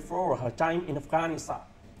long before her time in Afghanistan.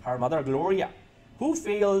 Her mother Gloria, who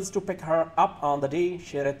fails to pick her up on the day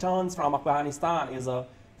she returns from Afghanistan, is a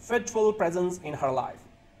fitful presence in her life.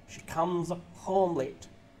 She comes home late,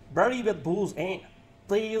 buried with booze, and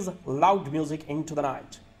plays loud music into the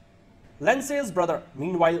night. Lindsay's brother,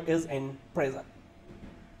 meanwhile, is in prison,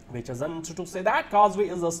 which isn't to say that Causeway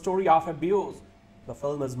is a story of abuse. The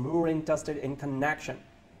film is more interested in connection,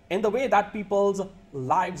 in the way that people's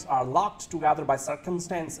lives are locked together by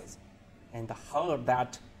circumstances, and the hurt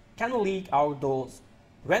that can leak out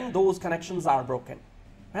when those connections are broken.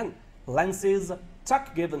 When Lindsay's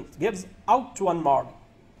truck gives out to one morning,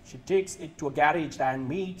 she takes it to a garage and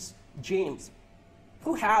meets James,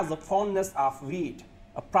 who has a fondness of weed,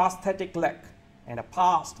 a prosthetic leg, and a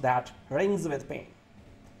past that rings with pain.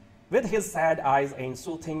 With his sad eyes and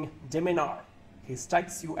soothing demeanor, he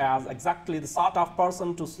strikes you as exactly the sort of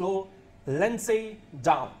person to slow Lindsay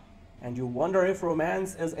down, and you wonder if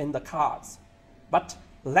romance is in the cards. But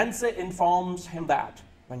Lindsay informs him that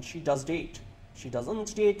when she does date, she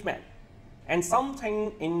doesn't date men. And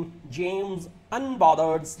something in James'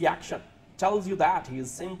 unbothered reaction tells you that he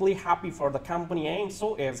is simply happy for the company, and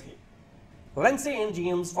so is he. Lindsay and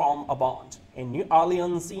James form a bond, and New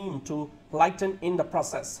Orleans seems to lighten in the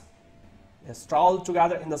process. They stroll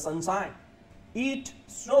together in the sunshine, eat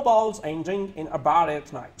snowballs, and drink in a bar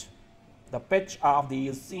at night. The pitch of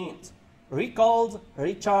these scenes recalls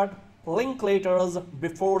Richard Linklater's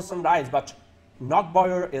Before Sunrise, but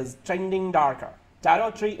Neugebauer is trending darker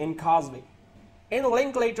territory in Causeway. In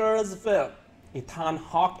Linklater's film, Ethan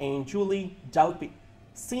Hawke and Julie Delpy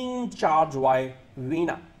seem charged by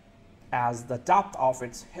Vienna, as the depth of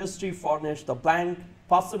its history furnished the blank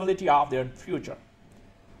possibility of their future.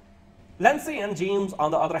 Lindsay and James,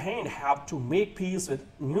 on the other hand, have to make peace with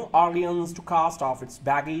New Orleans to cast off its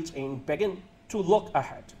baggage and begin to look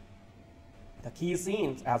ahead. The key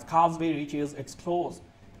scenes as Causeway reaches its close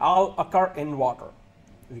all occur in water.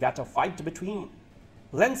 We get a fight between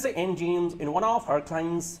Lindsay and James in one of her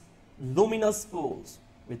client's luminous pools,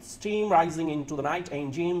 with steam rising into the night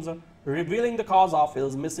and James revealing the cause of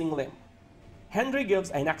his missing limb. Henry gives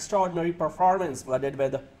an extraordinary performance flooded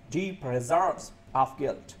with deep reserves of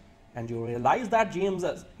guilt, and you realize that James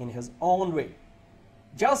is, in his own way,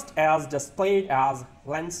 just as displayed as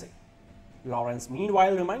Lindsay. Lawrence,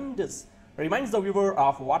 meanwhile, reminds the viewer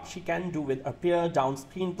of what she can do with a pared-down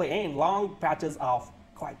screenplay and long patches of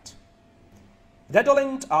quiet.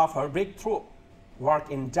 Redolent of her breakthrough work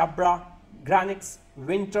in Deborah Granick's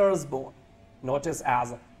Winter's Bone, notice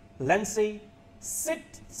as Lindsay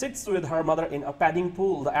sits with her mother in a padding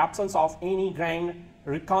pool, the absence of any grand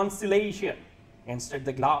reconciliation. Instead,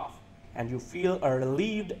 the laugh, and you feel a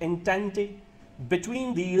relieved intensity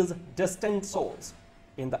between these distant souls.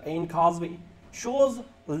 In the end, Causeway shows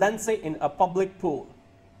Lindsay in a public pool,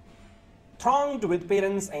 thronged with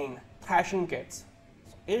parents and thrashing kids.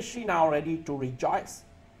 So is she now ready to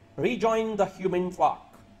rejoin the human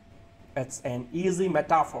flock? It's an easy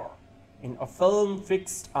metaphor in a film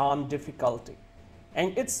fixed on difficulty.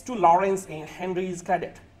 And it's to Lawrence and Henry's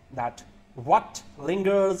credit that what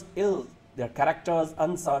lingers is their characters'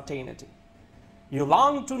 uncertainty. You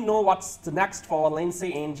long to know what's the next for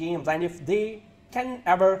Lindsay and James and if they can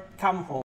ever come home.